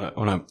Marshall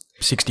on a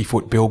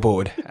 60-foot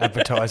billboard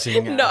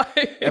advertising No.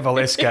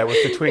 Evalesco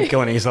with the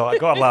twinkle in his eye.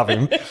 God love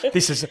him.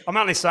 I'm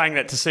only saying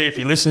that to see if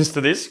he listens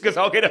to this because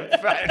I'll get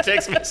a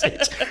text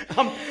message.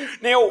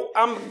 Now,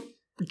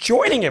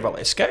 joining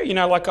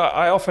Evalesco, like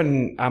I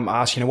often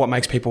ask, what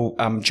makes people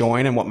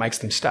join and what makes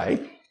them stay.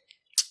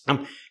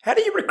 How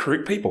do you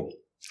recruit people?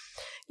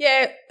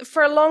 Yeah,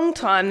 for a long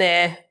time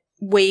there,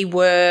 we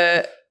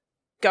were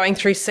going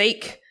through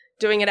Seek,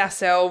 doing it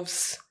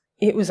ourselves.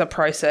 It was a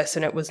process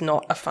and it was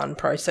not a fun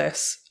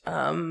process,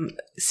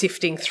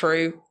 sifting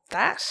through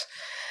that.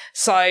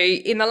 So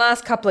in the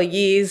last couple of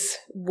years,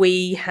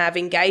 we have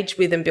engaged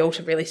with and built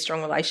a really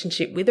strong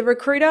relationship with a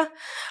recruiter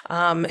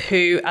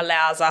who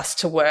allows us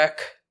to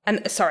work,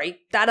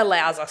 that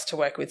allows us to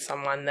work with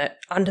someone that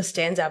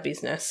understands our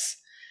business,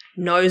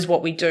 knows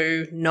what we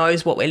do,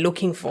 knows what we're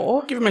looking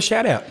for. Give him a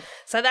shout out.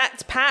 So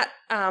that's Pat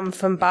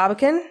from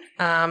Barbican.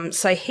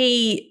 So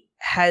he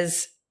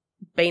has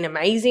been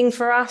amazing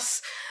for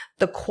us.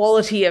 The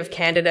quality of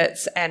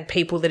candidates and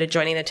people that are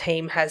joining the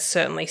team has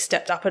certainly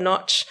stepped up a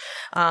notch.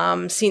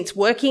 Since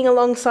working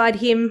alongside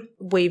him,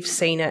 we've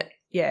seen it.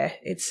 Yeah,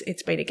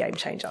 it's been a game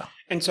changer.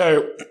 And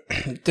so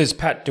does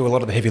Pat do a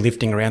lot of the heavy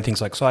lifting around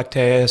things like psych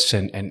tests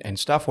and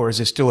stuff, or is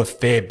there still a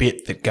fair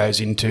bit that goes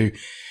into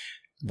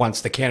once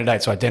the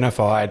candidate's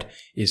identified?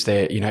 Is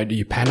there, do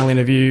you panel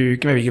interview?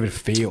 Maybe give it a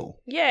feel.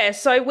 Yeah,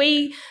 so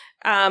we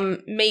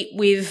meet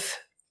with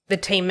the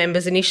team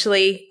members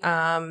initially.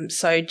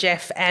 So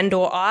Jeff and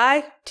or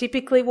I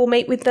typically will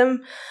meet with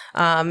them.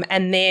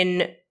 And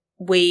then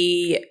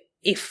we,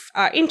 if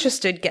are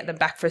interested, get them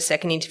back for a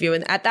second interview.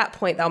 And at that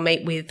point, they'll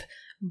meet with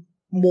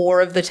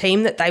more of the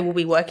team that they will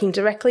be working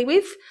directly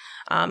with.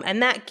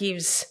 And that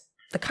gives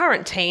the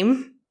current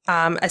team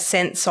a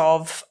sense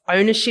of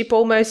ownership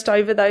almost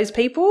over those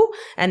people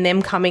and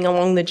them coming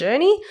along the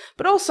journey,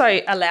 but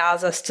also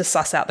allows us to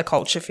suss out the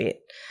culture fit.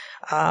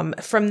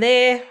 From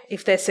there,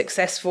 if they're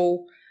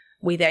successful,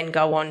 we then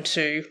go on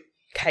to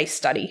case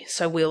study.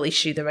 So we'll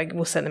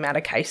send them out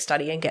a case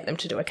study and get them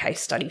to do a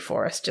case study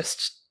for us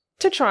just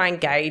to try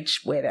and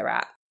gauge where they're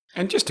at.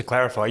 And just to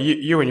clarify,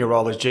 you in your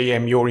role as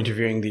GM, you're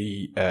interviewing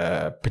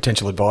the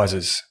potential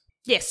advisors.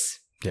 Yes.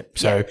 Yep.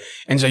 So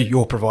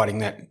you're providing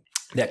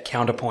that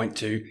counterpoint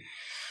to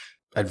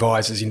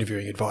advisors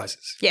interviewing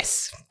advisors.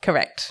 Yes,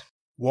 correct.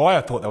 Why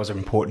I thought that was an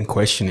important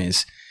question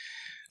is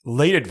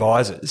lead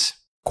advisors.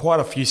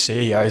 Quite a few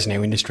CEOs in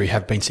our industry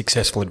have been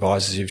successful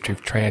advisors who've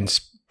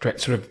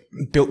sort of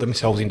built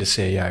themselves into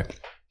CEO.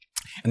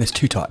 And there's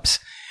two types.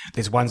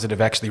 There's ones that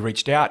have actually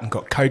reached out and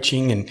got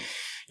coaching and,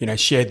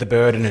 shared the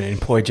burden and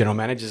employed general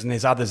managers. And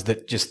there's others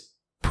that just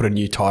put a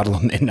new title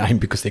on their name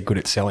because they're good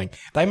at selling.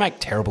 They make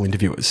terrible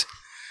interviewers.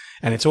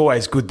 And it's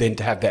always good then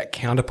to have that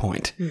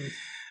counterpoint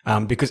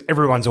because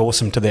everyone's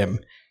awesome to them.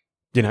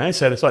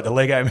 So it's like the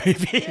Lego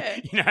movie,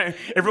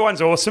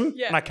 everyone's awesome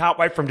and I can't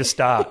wait for them to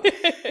start.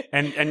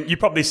 and you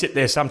probably sit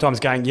there sometimes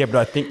going, yeah, but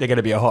I think they're going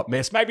to be a hot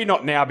mess. Maybe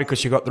not now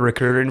because you've got the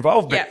recruiter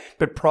involved,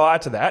 but prior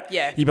to that,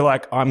 you'd be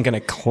like, I'm going to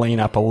clean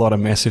up a lot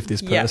of mess with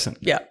this person.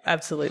 Yeah,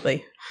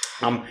 absolutely.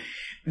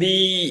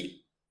 The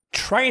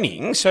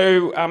training,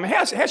 so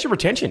how's your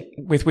retention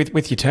with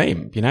your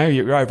team,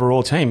 your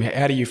overall team?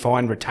 How do you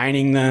find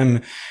retaining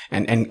them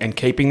and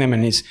keeping them?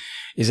 And is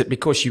it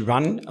because you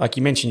run, like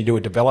you mentioned, you do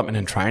a development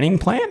and training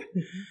plan?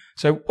 Mm-hmm.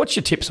 So what's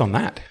your tips on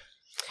that?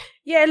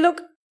 Yeah,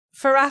 look,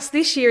 for us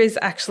this year has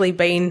actually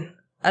been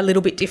a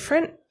little bit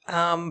different.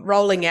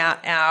 Rolling out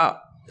our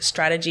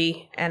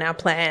strategy and our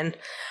plan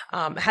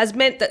has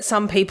meant that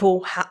some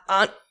people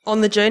aren't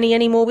on the journey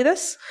anymore with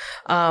us.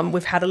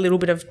 We've had a little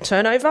bit of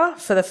turnover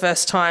for the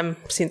first time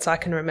since I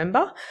can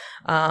remember.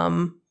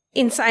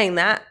 In saying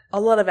that, a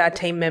lot of our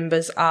team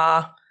members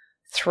are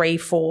 3,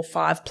 4,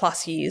 5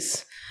 plus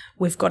years.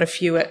 We've got a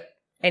few at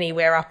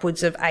anywhere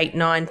upwards of 8,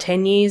 9,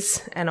 10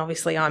 years, and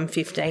obviously I'm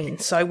 15.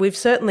 So we've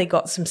certainly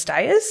got some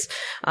stayers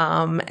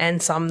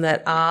and some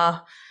that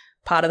are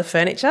part of the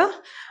furniture,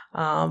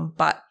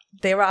 but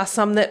there are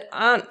some that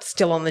aren't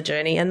still on the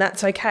journey, and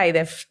that's okay.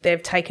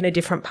 They've taken a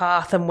different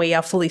path, and we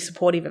are fully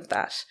supportive of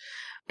that.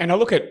 And I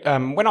look at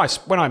when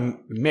I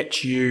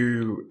met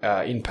you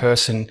in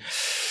person.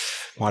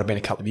 Might have been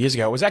a couple of years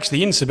ago. It was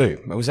actually in Cebu.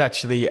 It was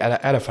actually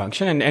at a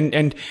function,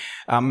 and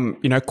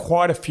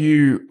quite a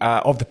few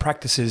of the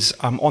practices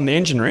on the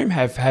engine room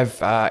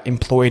have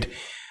employed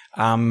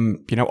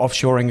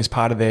offshoring as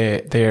part of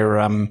their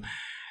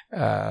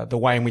the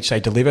way in which they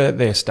deliver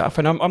their stuff.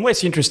 And I'm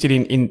less interested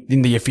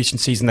in the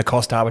efficiencies and the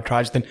cost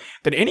arbitrage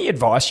than any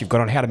advice you've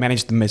got on how to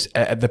manage them as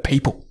the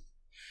people.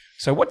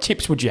 So, what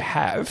tips would you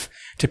have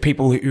to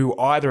people who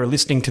either are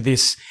listening to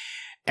this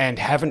and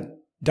haven't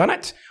done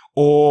it,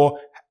 or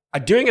are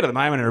doing it at the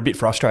moment and are a bit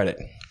frustrated?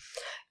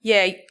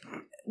 Yeah,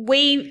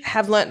 we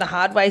have learnt the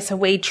hard way. So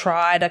we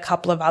tried a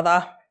couple of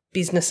other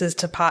businesses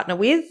to partner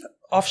with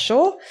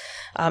offshore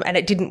and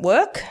it didn't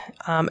work.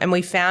 And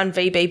we found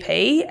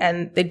VBP,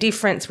 and the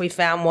difference we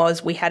found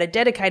was we had a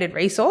dedicated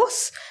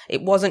resource.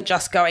 It wasn't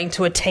just going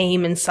to a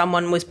team and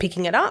someone was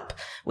picking it up.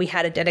 We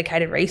had a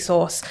dedicated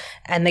resource,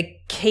 and the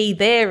key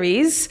there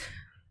is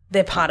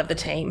they're part of the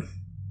team.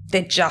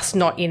 They're just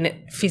not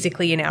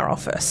physically in our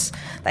office.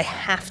 They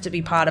have to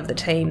be part of the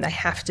team. They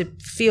have to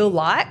feel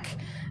like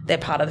they're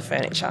part of the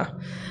furniture.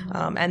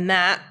 And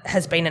that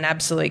has been an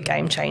absolute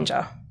game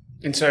changer.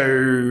 And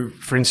so,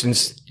 for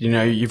instance,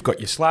 you've got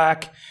your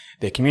Slack,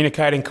 they're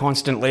communicating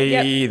constantly,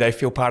 Yep. They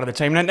feel part of the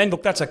team. And then,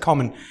 look, that's a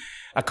common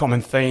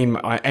theme.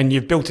 And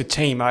you've built a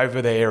team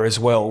over there as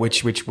well,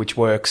 which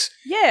works.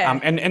 Yeah.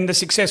 And the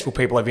successful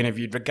people I've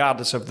interviewed,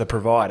 regardless of the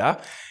provider,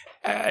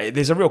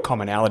 there's a real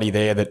commonality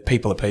there that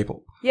people are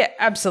people. Yeah,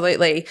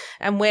 absolutely.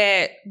 And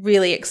we're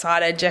really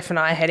excited. Jeff and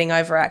I are heading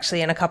over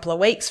actually in a couple of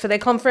weeks for their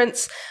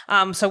conference.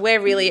 So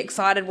we're really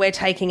excited. We're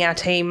taking our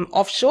team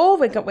offshore.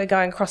 We're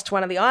going across to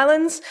one of the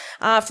islands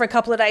for a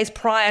couple of days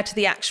prior to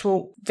the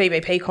actual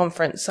VBP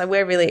conference. So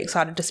we're really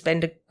excited to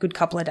spend a good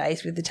couple of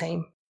days with the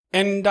team.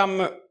 And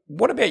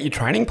what about your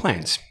training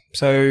plans?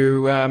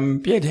 So, how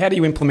do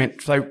you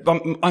implement? So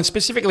I'm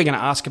specifically going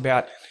to ask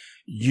about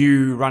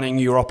you running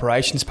your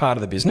operations part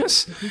of the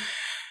business. Mm-hmm.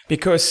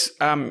 Because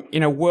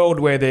in a world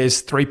where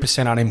there's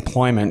 3%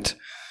 unemployment,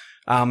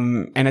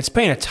 and it's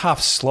been a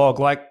tough slog,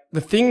 like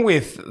the thing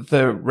with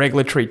the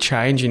regulatory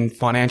change in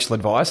financial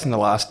advice in the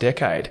last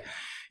decade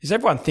is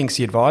everyone thinks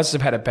the advisors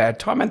have had a bad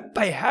time, and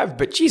they have,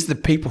 but geez, the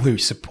people who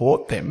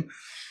support them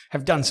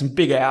have done some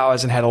big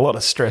hours and had a lot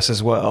of stress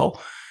as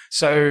well.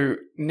 So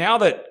now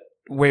that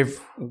we've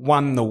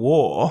won the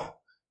war,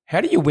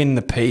 how do you win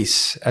the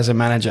peace as a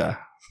manager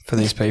for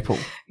these people?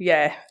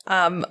 Yeah.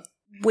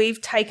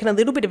 We've taken a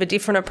little bit of a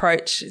different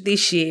approach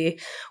this year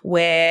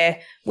where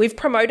we've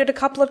promoted a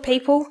couple of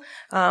people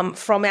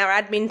from our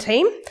admin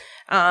team.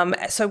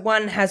 So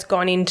one has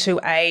gone into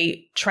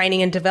a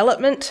training and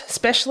development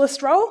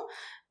specialist role,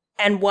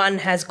 and one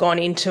has gone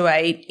into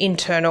a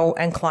internal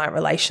and client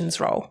relations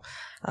role.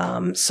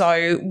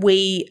 So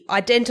we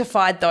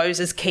identified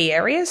those as key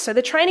areas. So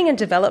the training and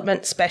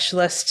development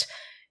specialist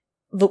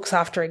looks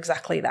after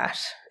exactly that.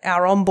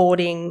 Our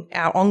onboarding,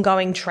 our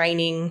ongoing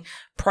training,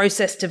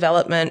 process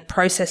development,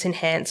 process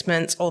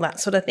enhancements, all that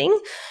sort of thing.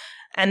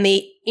 And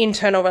the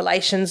internal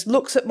relations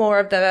looks at more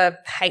of the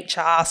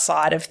HR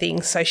side of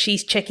things. So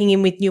she's checking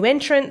in with new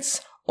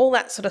entrants, all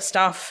that sort of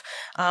stuff.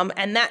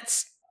 And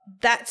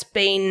that's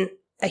been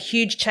a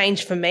huge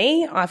change for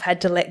me. I've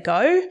had to let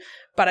go,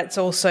 but it's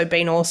also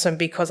been awesome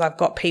because I've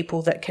got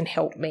people that can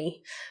help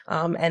me.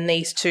 And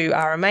these two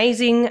are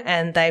amazing,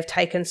 and they've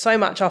taken so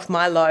much off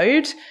my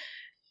load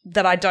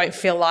that I don't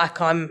feel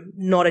like I'm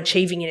not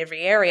achieving in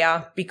every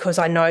area because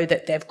I know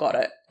that they've got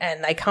it,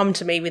 and they come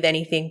to me with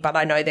anything, but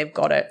I know they've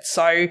got it.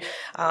 So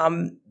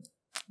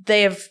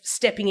they're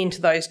stepping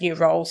into those new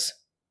roles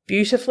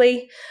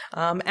beautifully.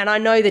 And I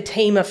know the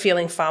team are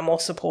feeling far more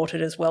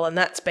supported as well. And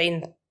that's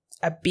been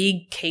a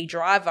big key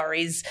driver,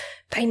 is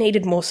they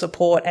needed more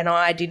support and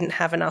I didn't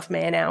have enough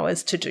man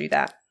hours to do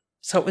that.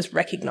 So it was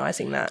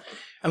recognising that.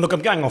 And look,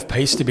 I'm going off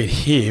piste a bit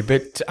here,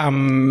 but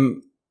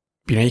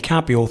you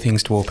can't be all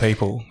things to all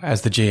people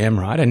as the GM,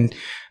 right? And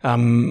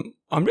I'm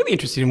really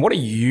interested in what are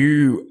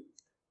you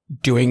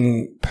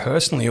doing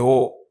personally,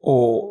 or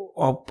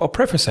I'll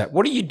preface that.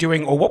 What are you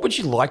doing, or what would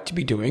you like to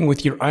be doing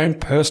with your own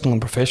personal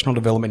and professional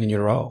development in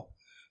your role?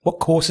 What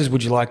courses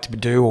would you like to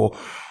do, or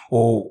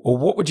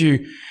what would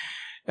you?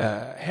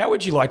 How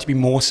would you like to be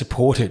more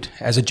supported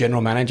as a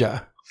general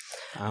manager?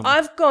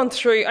 I've gone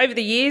through over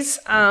the years.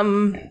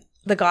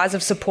 The guys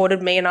have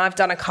supported me, and I've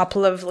done a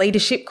couple of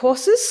leadership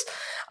courses.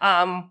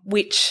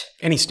 Which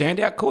any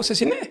standout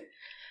courses in there?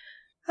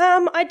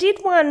 I did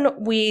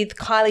one with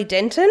Kylie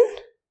Denton.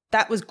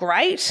 That was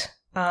great.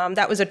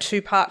 That was a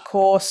 2-part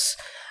course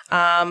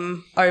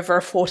over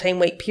a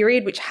 14-week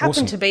period, which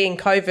happened to be in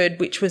COVID,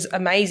 which was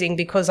amazing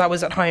because I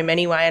was at home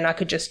anyway and I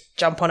could just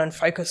jump on and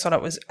focus on it.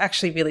 It was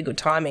actually really good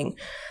timing.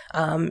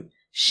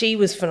 She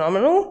was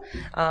phenomenal.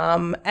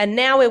 And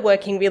now we're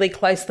working really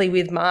closely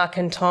with Mark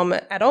and Tom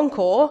at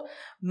Encore.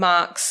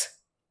 Mark's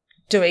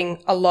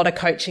doing a lot of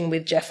coaching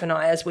with Jeff and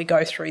I as we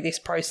go through this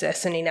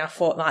process and in our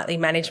fortnightly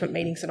management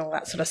meetings and all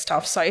that sort of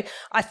stuff. So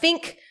I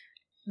think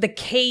the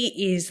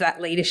key is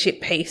that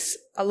leadership piece.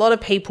 A lot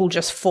of people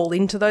just fall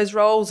into those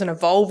roles and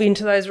evolve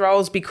into those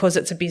roles because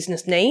it's a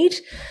business need.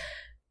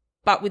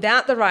 But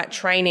without the right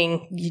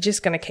training, you're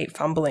just going to keep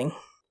fumbling.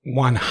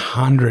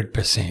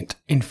 100%.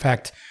 In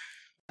fact,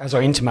 as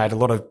I intimated, a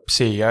lot of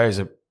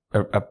CEOs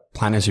are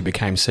planners who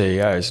became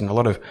CEOs, and a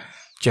lot of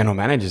general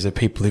managers are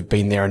people who've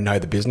been there and know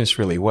the business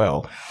really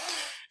well.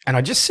 And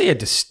I just see a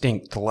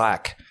distinct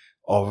lack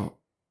of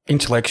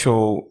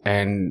intellectual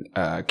and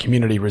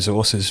community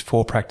resources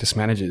for practice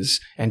managers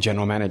and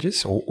general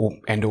managers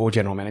or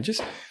general managers,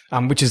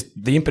 which is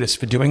the impetus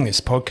for doing this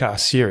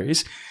podcast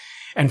series.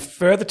 And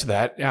further to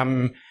that,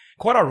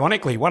 quite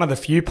ironically, one of the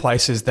few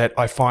places that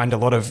I find a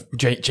lot of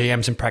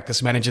GMs and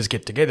practice managers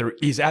get together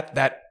is at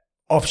that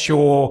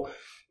offshore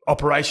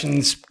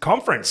operations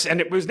conference. And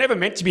it was never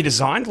meant to be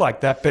designed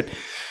like that. But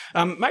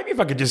maybe if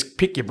I could just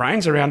pick your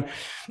brains around,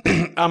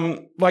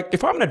 like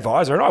if I'm an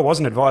advisor, and I was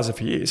an advisor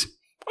for years,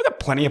 I've got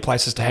plenty of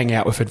places to hang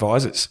out with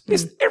advisors.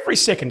 Every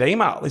second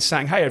email is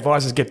saying, hey,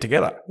 advisors, get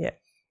together. Yeah.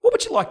 What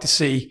would you like to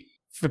see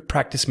for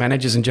practice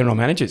managers and general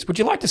managers? Would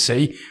you like to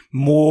see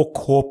more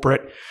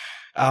corporate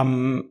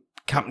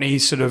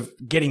companies sort of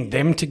getting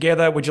them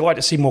together? Would you like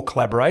to see more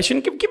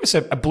collaboration? Give us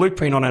a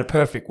blueprint on a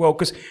perfect world,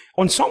 because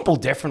Ensombl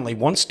definitely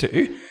wants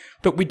to,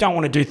 but we don't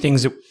want to do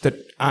things that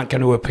aren't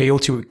going to appeal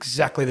to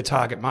exactly the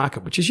target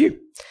market, which is you.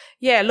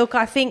 Yeah, look,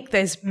 I think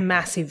there's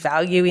massive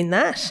value in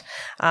that.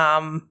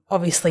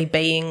 Obviously,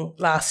 being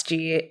last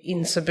year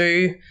in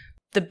Cebu,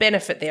 the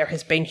benefit there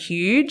has been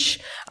huge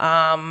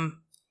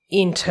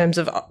in terms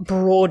of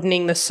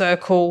broadening the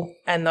circle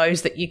and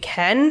those that you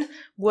can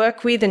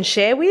work with and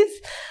share with.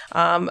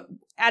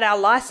 At our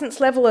license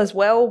level as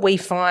well, we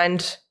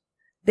find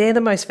they're the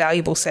most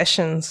valuable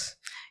sessions,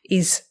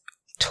 is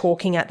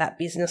talking at that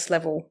business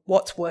level.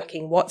 What's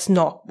working, what's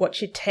not,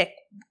 what's your tech,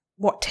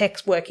 what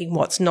tech's working,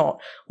 what's not,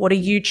 what are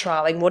you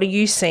trialing, what are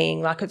you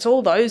seeing? Like, it's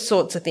all those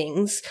sorts of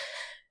things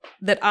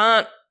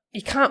that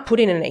you can't put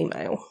in an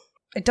email.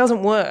 It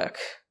doesn't work.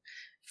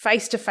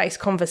 Face-to-face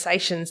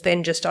conversations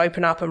then just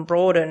open up and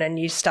broaden, and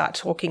you start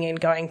talking and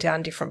going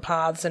down different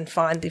paths and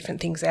find different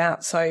things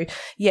out. So,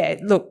 yeah,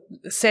 look,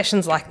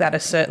 sessions like that are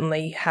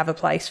certainly have a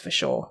place for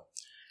sure.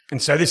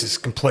 And so this is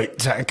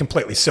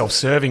completely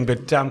self-serving,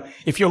 but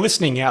if you're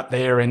listening out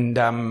there and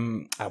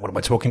what am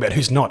I talking about?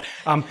 Who's not?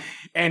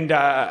 And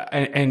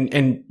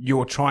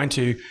you're trying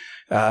to,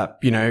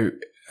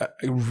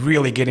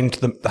 really get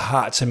into the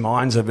hearts and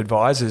minds of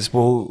advisors,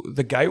 well,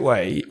 the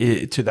gateway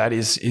to that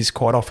is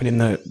quite often in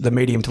the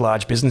medium to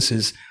large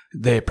businesses,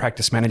 their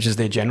practice managers,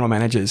 their general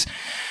managers.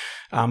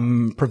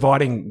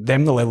 Providing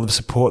them the level of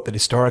support that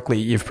historically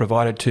you've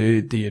provided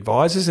to the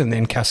advisors, and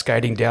then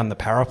cascading down the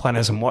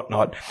paraplanners and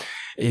whatnot,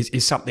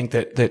 is something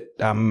that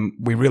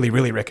we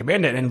really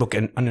recommend it. And look,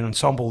 an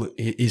Ensombl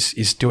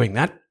is doing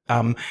that.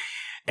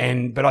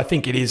 But I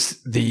think this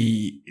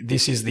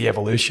is the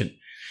evolution.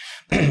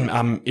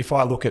 If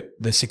I look at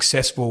the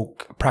successful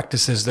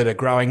practices that are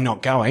growing,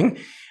 not going,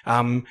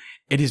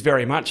 it is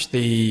very much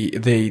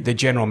the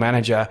general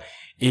manager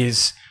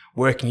is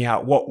working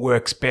out what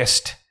works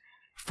best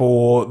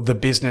for the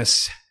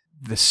business,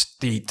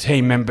 the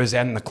team members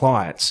and the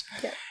clients.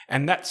 Yeah.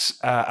 And that's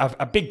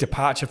a big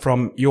departure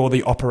from you're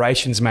the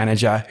operations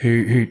manager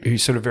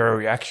who's sort of very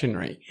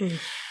reactionary.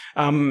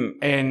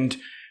 And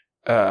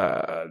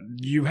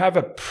you have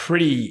a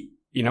pretty,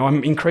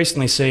 I'm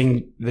increasingly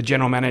seeing the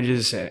general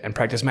managers and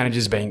practice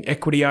managers being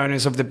equity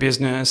owners of the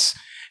business,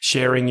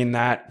 sharing in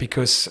that,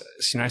 because,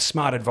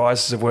 smart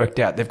advisors have worked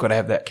out they've got to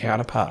have that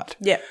counterpart.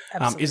 Yeah,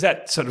 absolutely. Is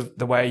that sort of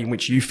the way in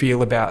which you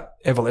feel about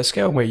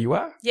Evalesco and where you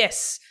are?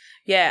 Yes.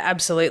 Yeah,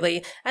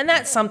 absolutely. And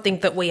that's something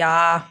that we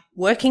are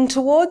working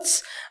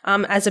towards.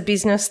 As a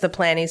business, the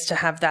plan is to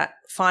have that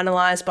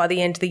finalised by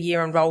the end of the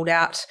year and rolled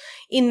out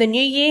in the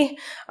new year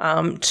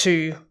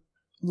to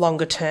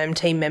longer term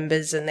team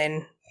members, and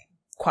then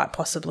quite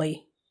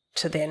possibly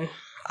to then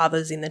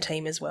others in the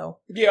team as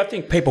well. Yeah, I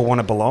think people want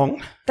to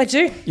belong. They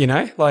do.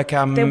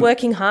 They're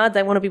working hard.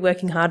 They want to be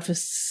working hard for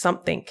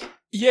something.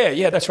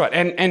 Yeah, that's right.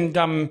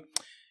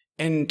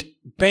 And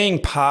being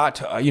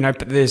part,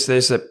 but there's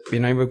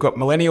we've got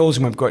millennials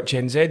and we've got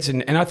Gen Zs,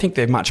 and I think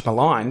they're much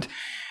maligned.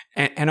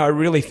 And I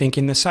really think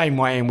in the same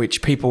way in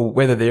which people,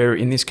 whether they're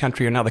in this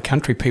country or another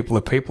country, people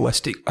are people. I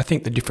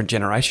think the different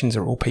generations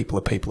are all people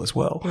are people as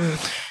well.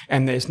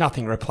 And there's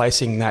nothing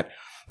replacing that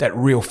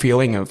real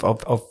feeling of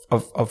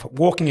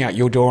walking out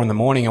your door in the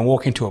morning and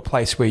walking to a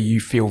place where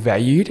you feel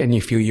valued and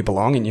you feel you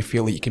belong and you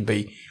feel that you can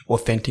be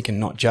authentic and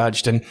not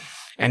judged.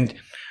 And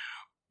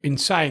in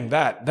saying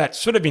that, that's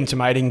sort of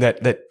intimating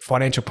that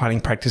financial planning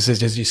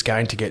practices is just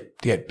going to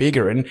get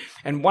bigger.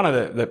 And one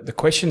of the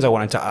questions I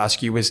wanted to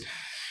ask you was,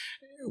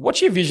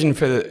 what's your vision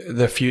for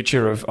the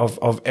future of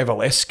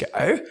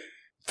Evalesco?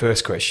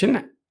 First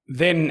question.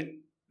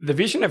 Then the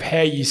vision of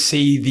how you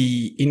see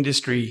the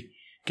industry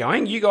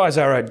going. You guys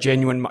are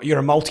you're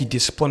a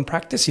multidiscipline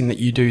practice in that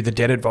you do the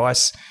debt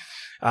advice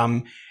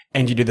and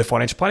you do the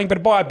financial planning.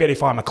 But I bet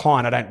if I'm a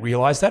client, I don't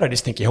realise that. I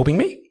just think you're helping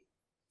me.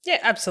 Yeah,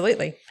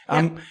 absolutely.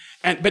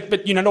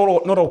 But not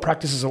all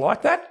practices are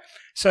like that.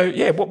 So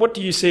yeah, what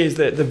do you see as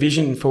the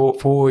vision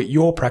for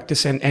your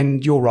practice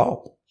and your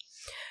role?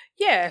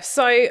 Yeah,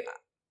 so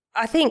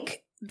I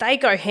think they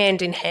go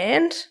hand in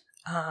hand.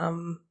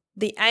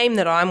 The aim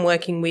that I'm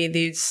working with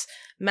is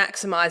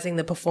maximising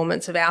the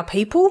performance of our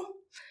people.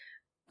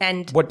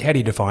 And how do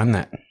you define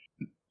that?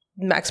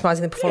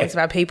 Maximising the performance of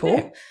our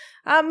people.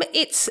 Yeah.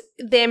 It's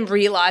them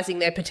realising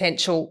their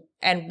potential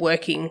and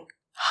working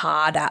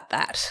hard at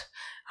that.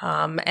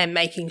 And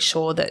making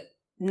sure that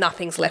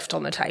nothing's left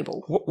on the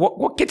table.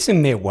 What gets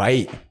in their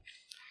way?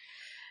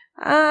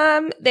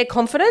 Their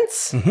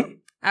confidence,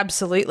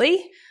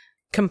 absolutely.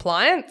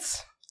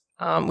 Compliance,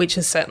 which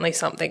is certainly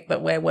something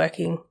that we're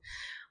working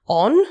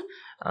on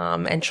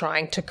and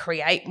trying to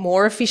create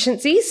more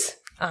efficiencies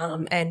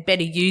and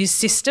better use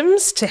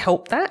systems to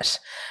help that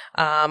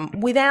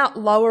without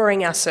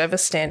lowering our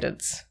service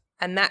standards.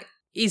 And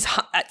it's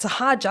a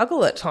hard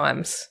juggle at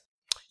times.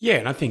 Yeah,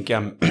 and I think,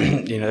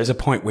 there's a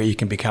point where you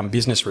can become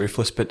business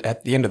ruthless, but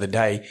at the end of the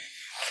day,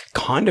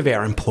 kind of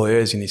our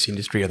employers in this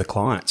industry are the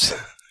clients.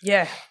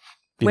 Yeah.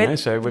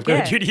 So we've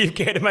got a duty of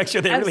care to make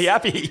sure they're really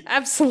happy.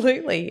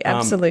 Absolutely.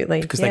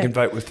 Because they can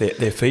vote with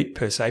their feet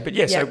per se. But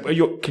so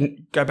you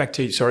can go back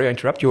to, sorry, I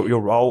interrupt, your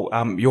role,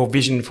 your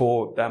vision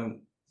for the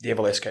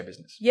Evalesco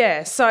business.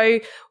 Yeah, so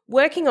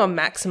working on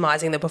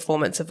maximising the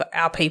performance of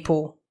our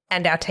people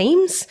and our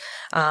teams,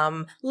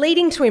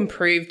 leading to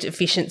improved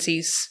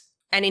efficiencies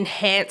and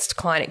enhanced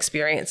client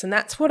experience. And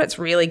that's what it's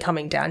really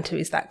coming down to,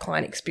 is that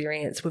client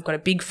experience. We've got a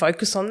big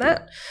focus on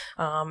that,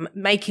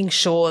 making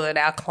sure that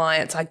our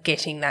clients are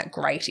getting that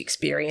great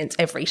experience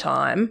every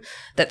time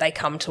that they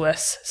come to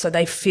us, so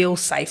they feel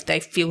safe,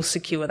 they feel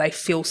secure, they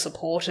feel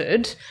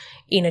supported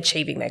in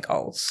achieving their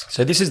goals.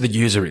 So this is the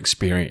user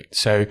experience.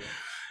 So,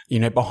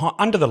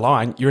 under the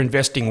line, you're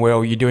investing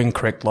well, you're doing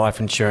correct life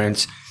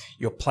insurance,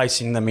 you're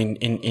placing them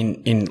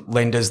in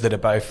lenders that are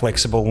both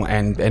flexible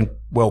and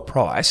well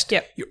priced.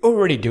 Yep. You're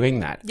already doing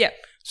that. Yep.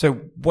 So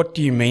what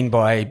do you mean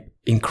by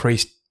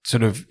increased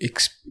sort of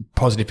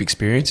positive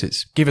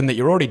experiences, given that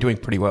you're already doing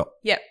pretty well?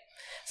 Yep.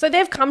 So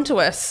they've come to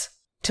us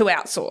to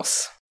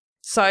outsource.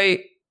 So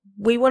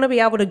we want to be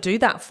able to do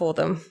that for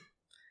them.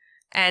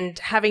 And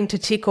having to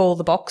tick all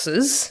the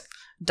boxes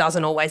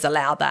doesn't always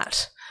allow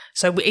that.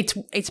 So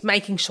it's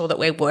making sure that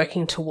we're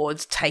working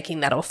towards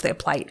taking that off their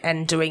plate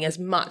and doing as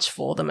much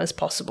for them as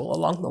possible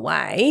along the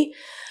way,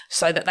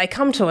 so that they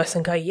come to us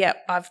and go,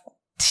 I've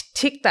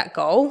ticked that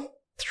goal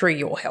through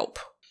your help.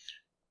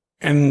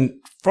 And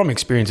from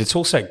experience, it's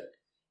also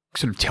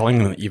sort of telling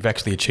them that you've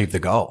actually achieved the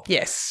goal.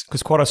 Yes.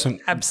 Because quite often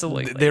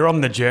absolutely they're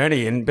on the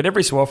journey, but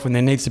every so often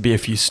there needs to be a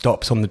few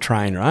stops on the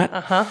train, right?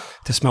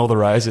 To smell the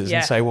roses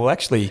and say, well,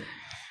 actually,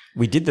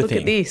 we did the thing.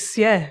 Look at this,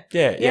 yeah.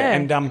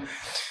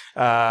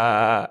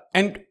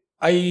 And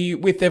are you,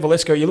 with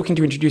Evalesco, are you looking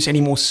to introduce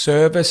any more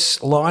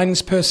service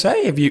lines per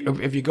se? Have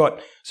you got,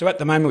 so at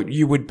the moment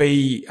you would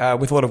be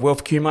with a lot of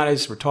wealth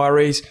accumulators,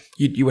 retirees,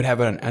 you would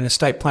have an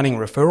estate planning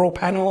referral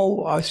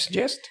panel, I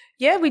suggest?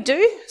 Yeah, we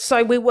do.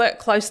 So we work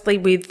closely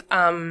with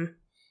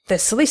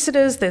there's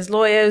solicitors, there's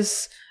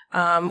lawyers.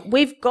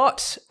 We've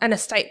got an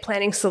estate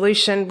planning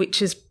solution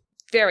which is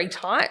very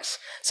tight.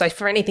 So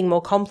for anything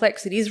more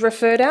complex, it is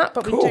referred out,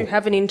 but we do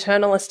have an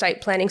internal estate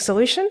planning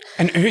solution.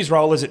 And whose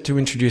role is it to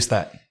introduce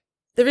that?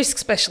 The risk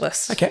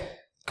specialist. Okay,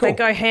 cool. They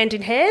go hand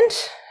in hand.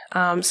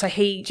 So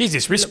he... Geez,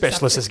 this risk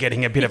specialist is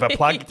getting a bit of a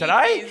plug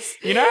today,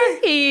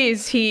 He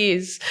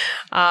is.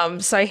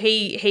 So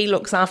he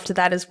looks after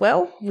that as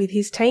well with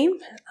his team.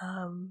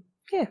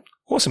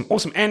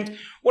 Awesome. And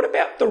what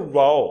about the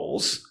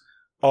roles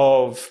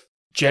of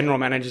general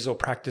managers or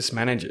practice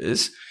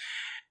managers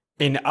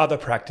in other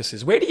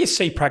practices? Where do you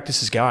see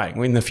practices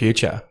going in the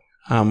future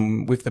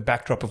with the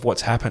backdrop of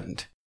what's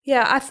happened?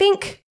 Yeah, I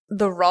think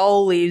the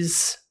role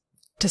is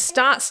to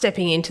start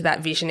stepping into that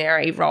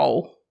visionary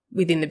role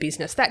within the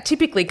business. That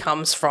typically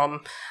comes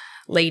from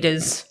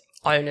leaders,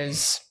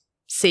 owners,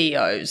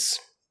 CEOs,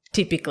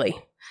 typically.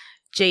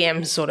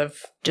 GMs sort of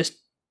just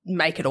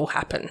make it all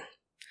happen.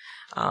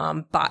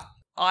 But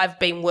I've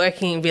been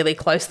working really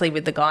closely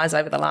with the guys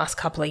over the last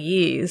couple of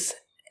years,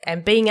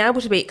 and being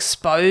able to be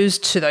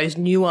exposed to those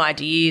new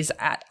ideas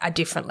at a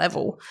different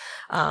level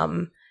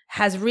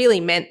has really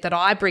meant that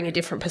I bring a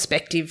different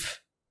perspective,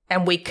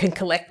 and we can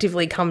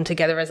collectively come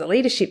together as a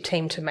leadership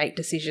team to make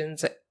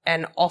decisions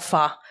and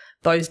offer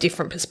those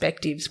different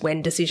perspectives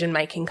when decision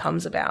making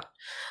comes about.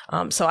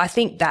 So I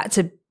think that's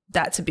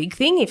a big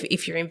thing.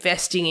 If you're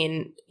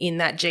investing in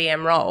that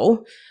GM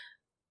role,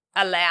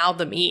 allow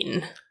them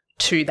in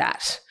to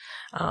that.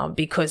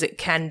 Because it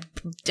can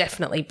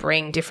definitely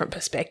bring different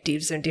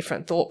perspectives and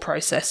different thought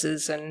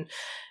processes and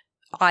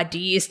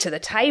ideas to the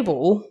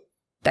table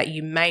that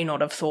you may not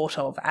have thought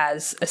of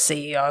as a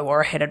CEO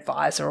or a head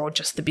advisor or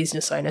just the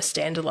business owner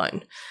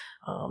standalone.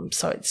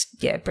 So it's,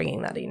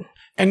 bringing that in.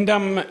 And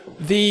where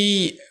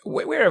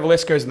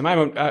Evalesco is at the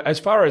moment, as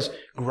far as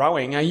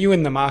growing, are you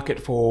in the market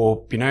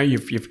for,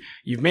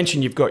 you've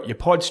mentioned you've got your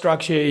pod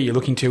structure, you're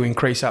looking to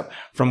increase up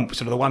from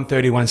sort of the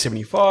 130 to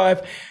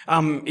 175.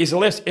 Is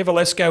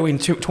Evalesco in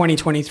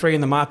 2023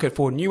 in the market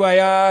for new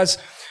ARs,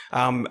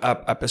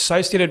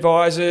 associate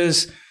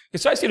advisors?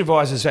 Associate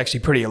advisors are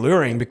actually pretty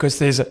alluring because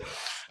there's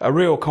a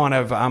real kind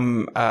of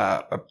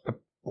a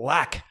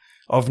lack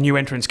of new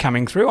entrants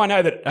coming through. I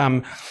know that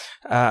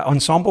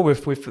Ensombl,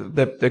 with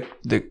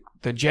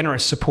the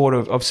generous support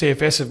of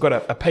CFS, have got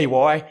a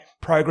PY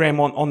program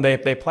on their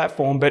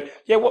platform. But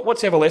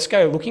what's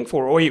Evalesco looking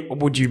for? Or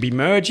would you be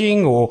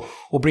merging or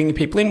bringing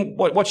people in?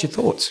 What's your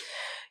thoughts?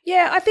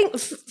 Yeah, I think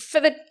for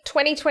the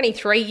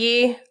 2023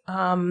 year,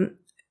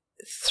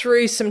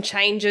 through some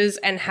changes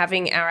and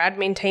having our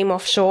admin team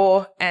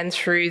offshore and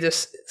through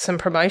some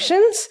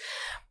promotions,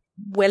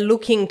 we're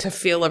looking to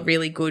fill a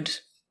really good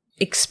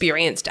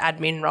experienced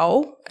admin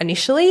role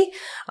initially,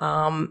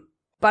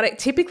 but it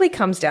typically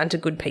comes down to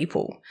good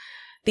people.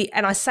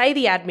 And I say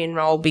the admin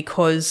role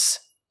because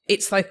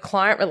it's those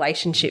client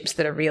relationships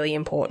that are really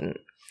important.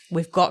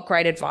 We've got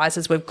great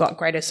advisors, we've got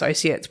great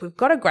associates, we've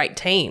got a great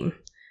team.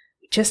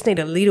 We just need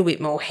a little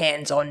bit more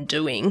hands-on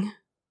doing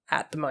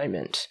at the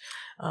moment.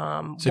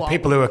 So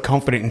people who are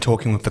confident in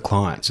talking with the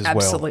clients as well.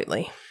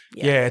 Absolutely.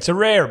 Yeah, it's a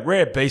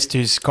rare beast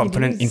who's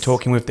confident in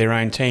talking with their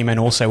own team and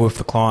also with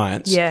the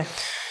clients. Yeah.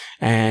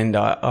 And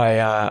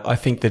I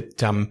think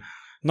that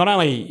not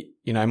only,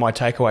 my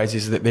takeaways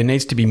is that there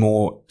needs to be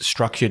more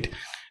structured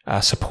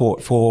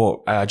support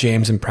for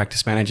GMs and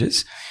practice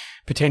managers,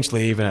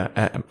 potentially even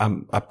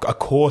a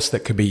course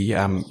that could be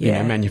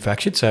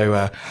manufactured.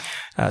 So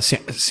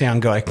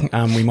sound guy,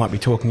 we might be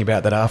talking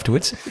about that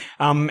afterwards.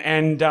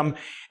 And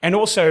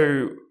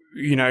also,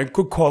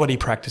 good quality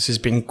practices,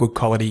 being good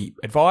quality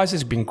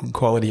advisors, being good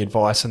quality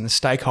advice, and the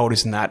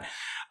stakeholders in that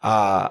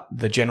are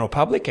the general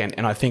public.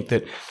 And I think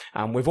that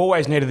we've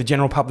always needed the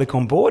general public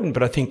on board.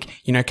 But I think,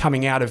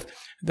 coming out of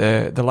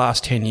the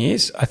last 10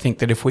 years, I think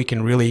that if we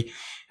can really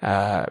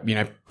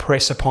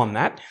press upon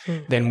that,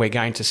 then we're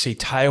going to see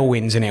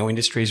tailwinds in our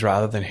industries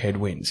rather than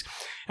headwinds.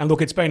 And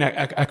look, it's been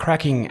a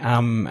cracking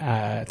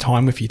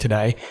time with you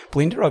today,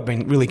 Belinda. I've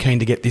been really keen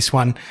to get this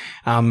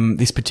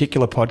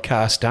particular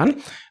podcast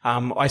done.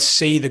 I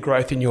see the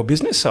growth in your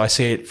business. So I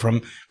see it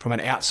from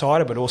an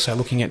outsider, but also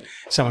looking at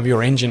some of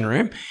your engine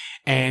room.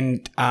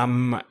 And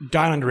don't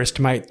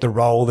underestimate the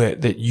role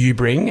that you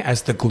bring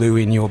as the glue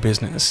in your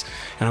business.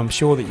 And I'm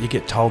sure that you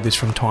get told this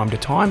from time to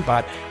time,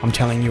 but I'm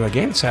telling you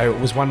again. So it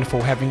was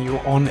wonderful having you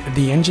on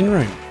the engine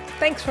room.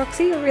 Thanks,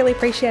 Roxy. I really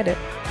appreciate it.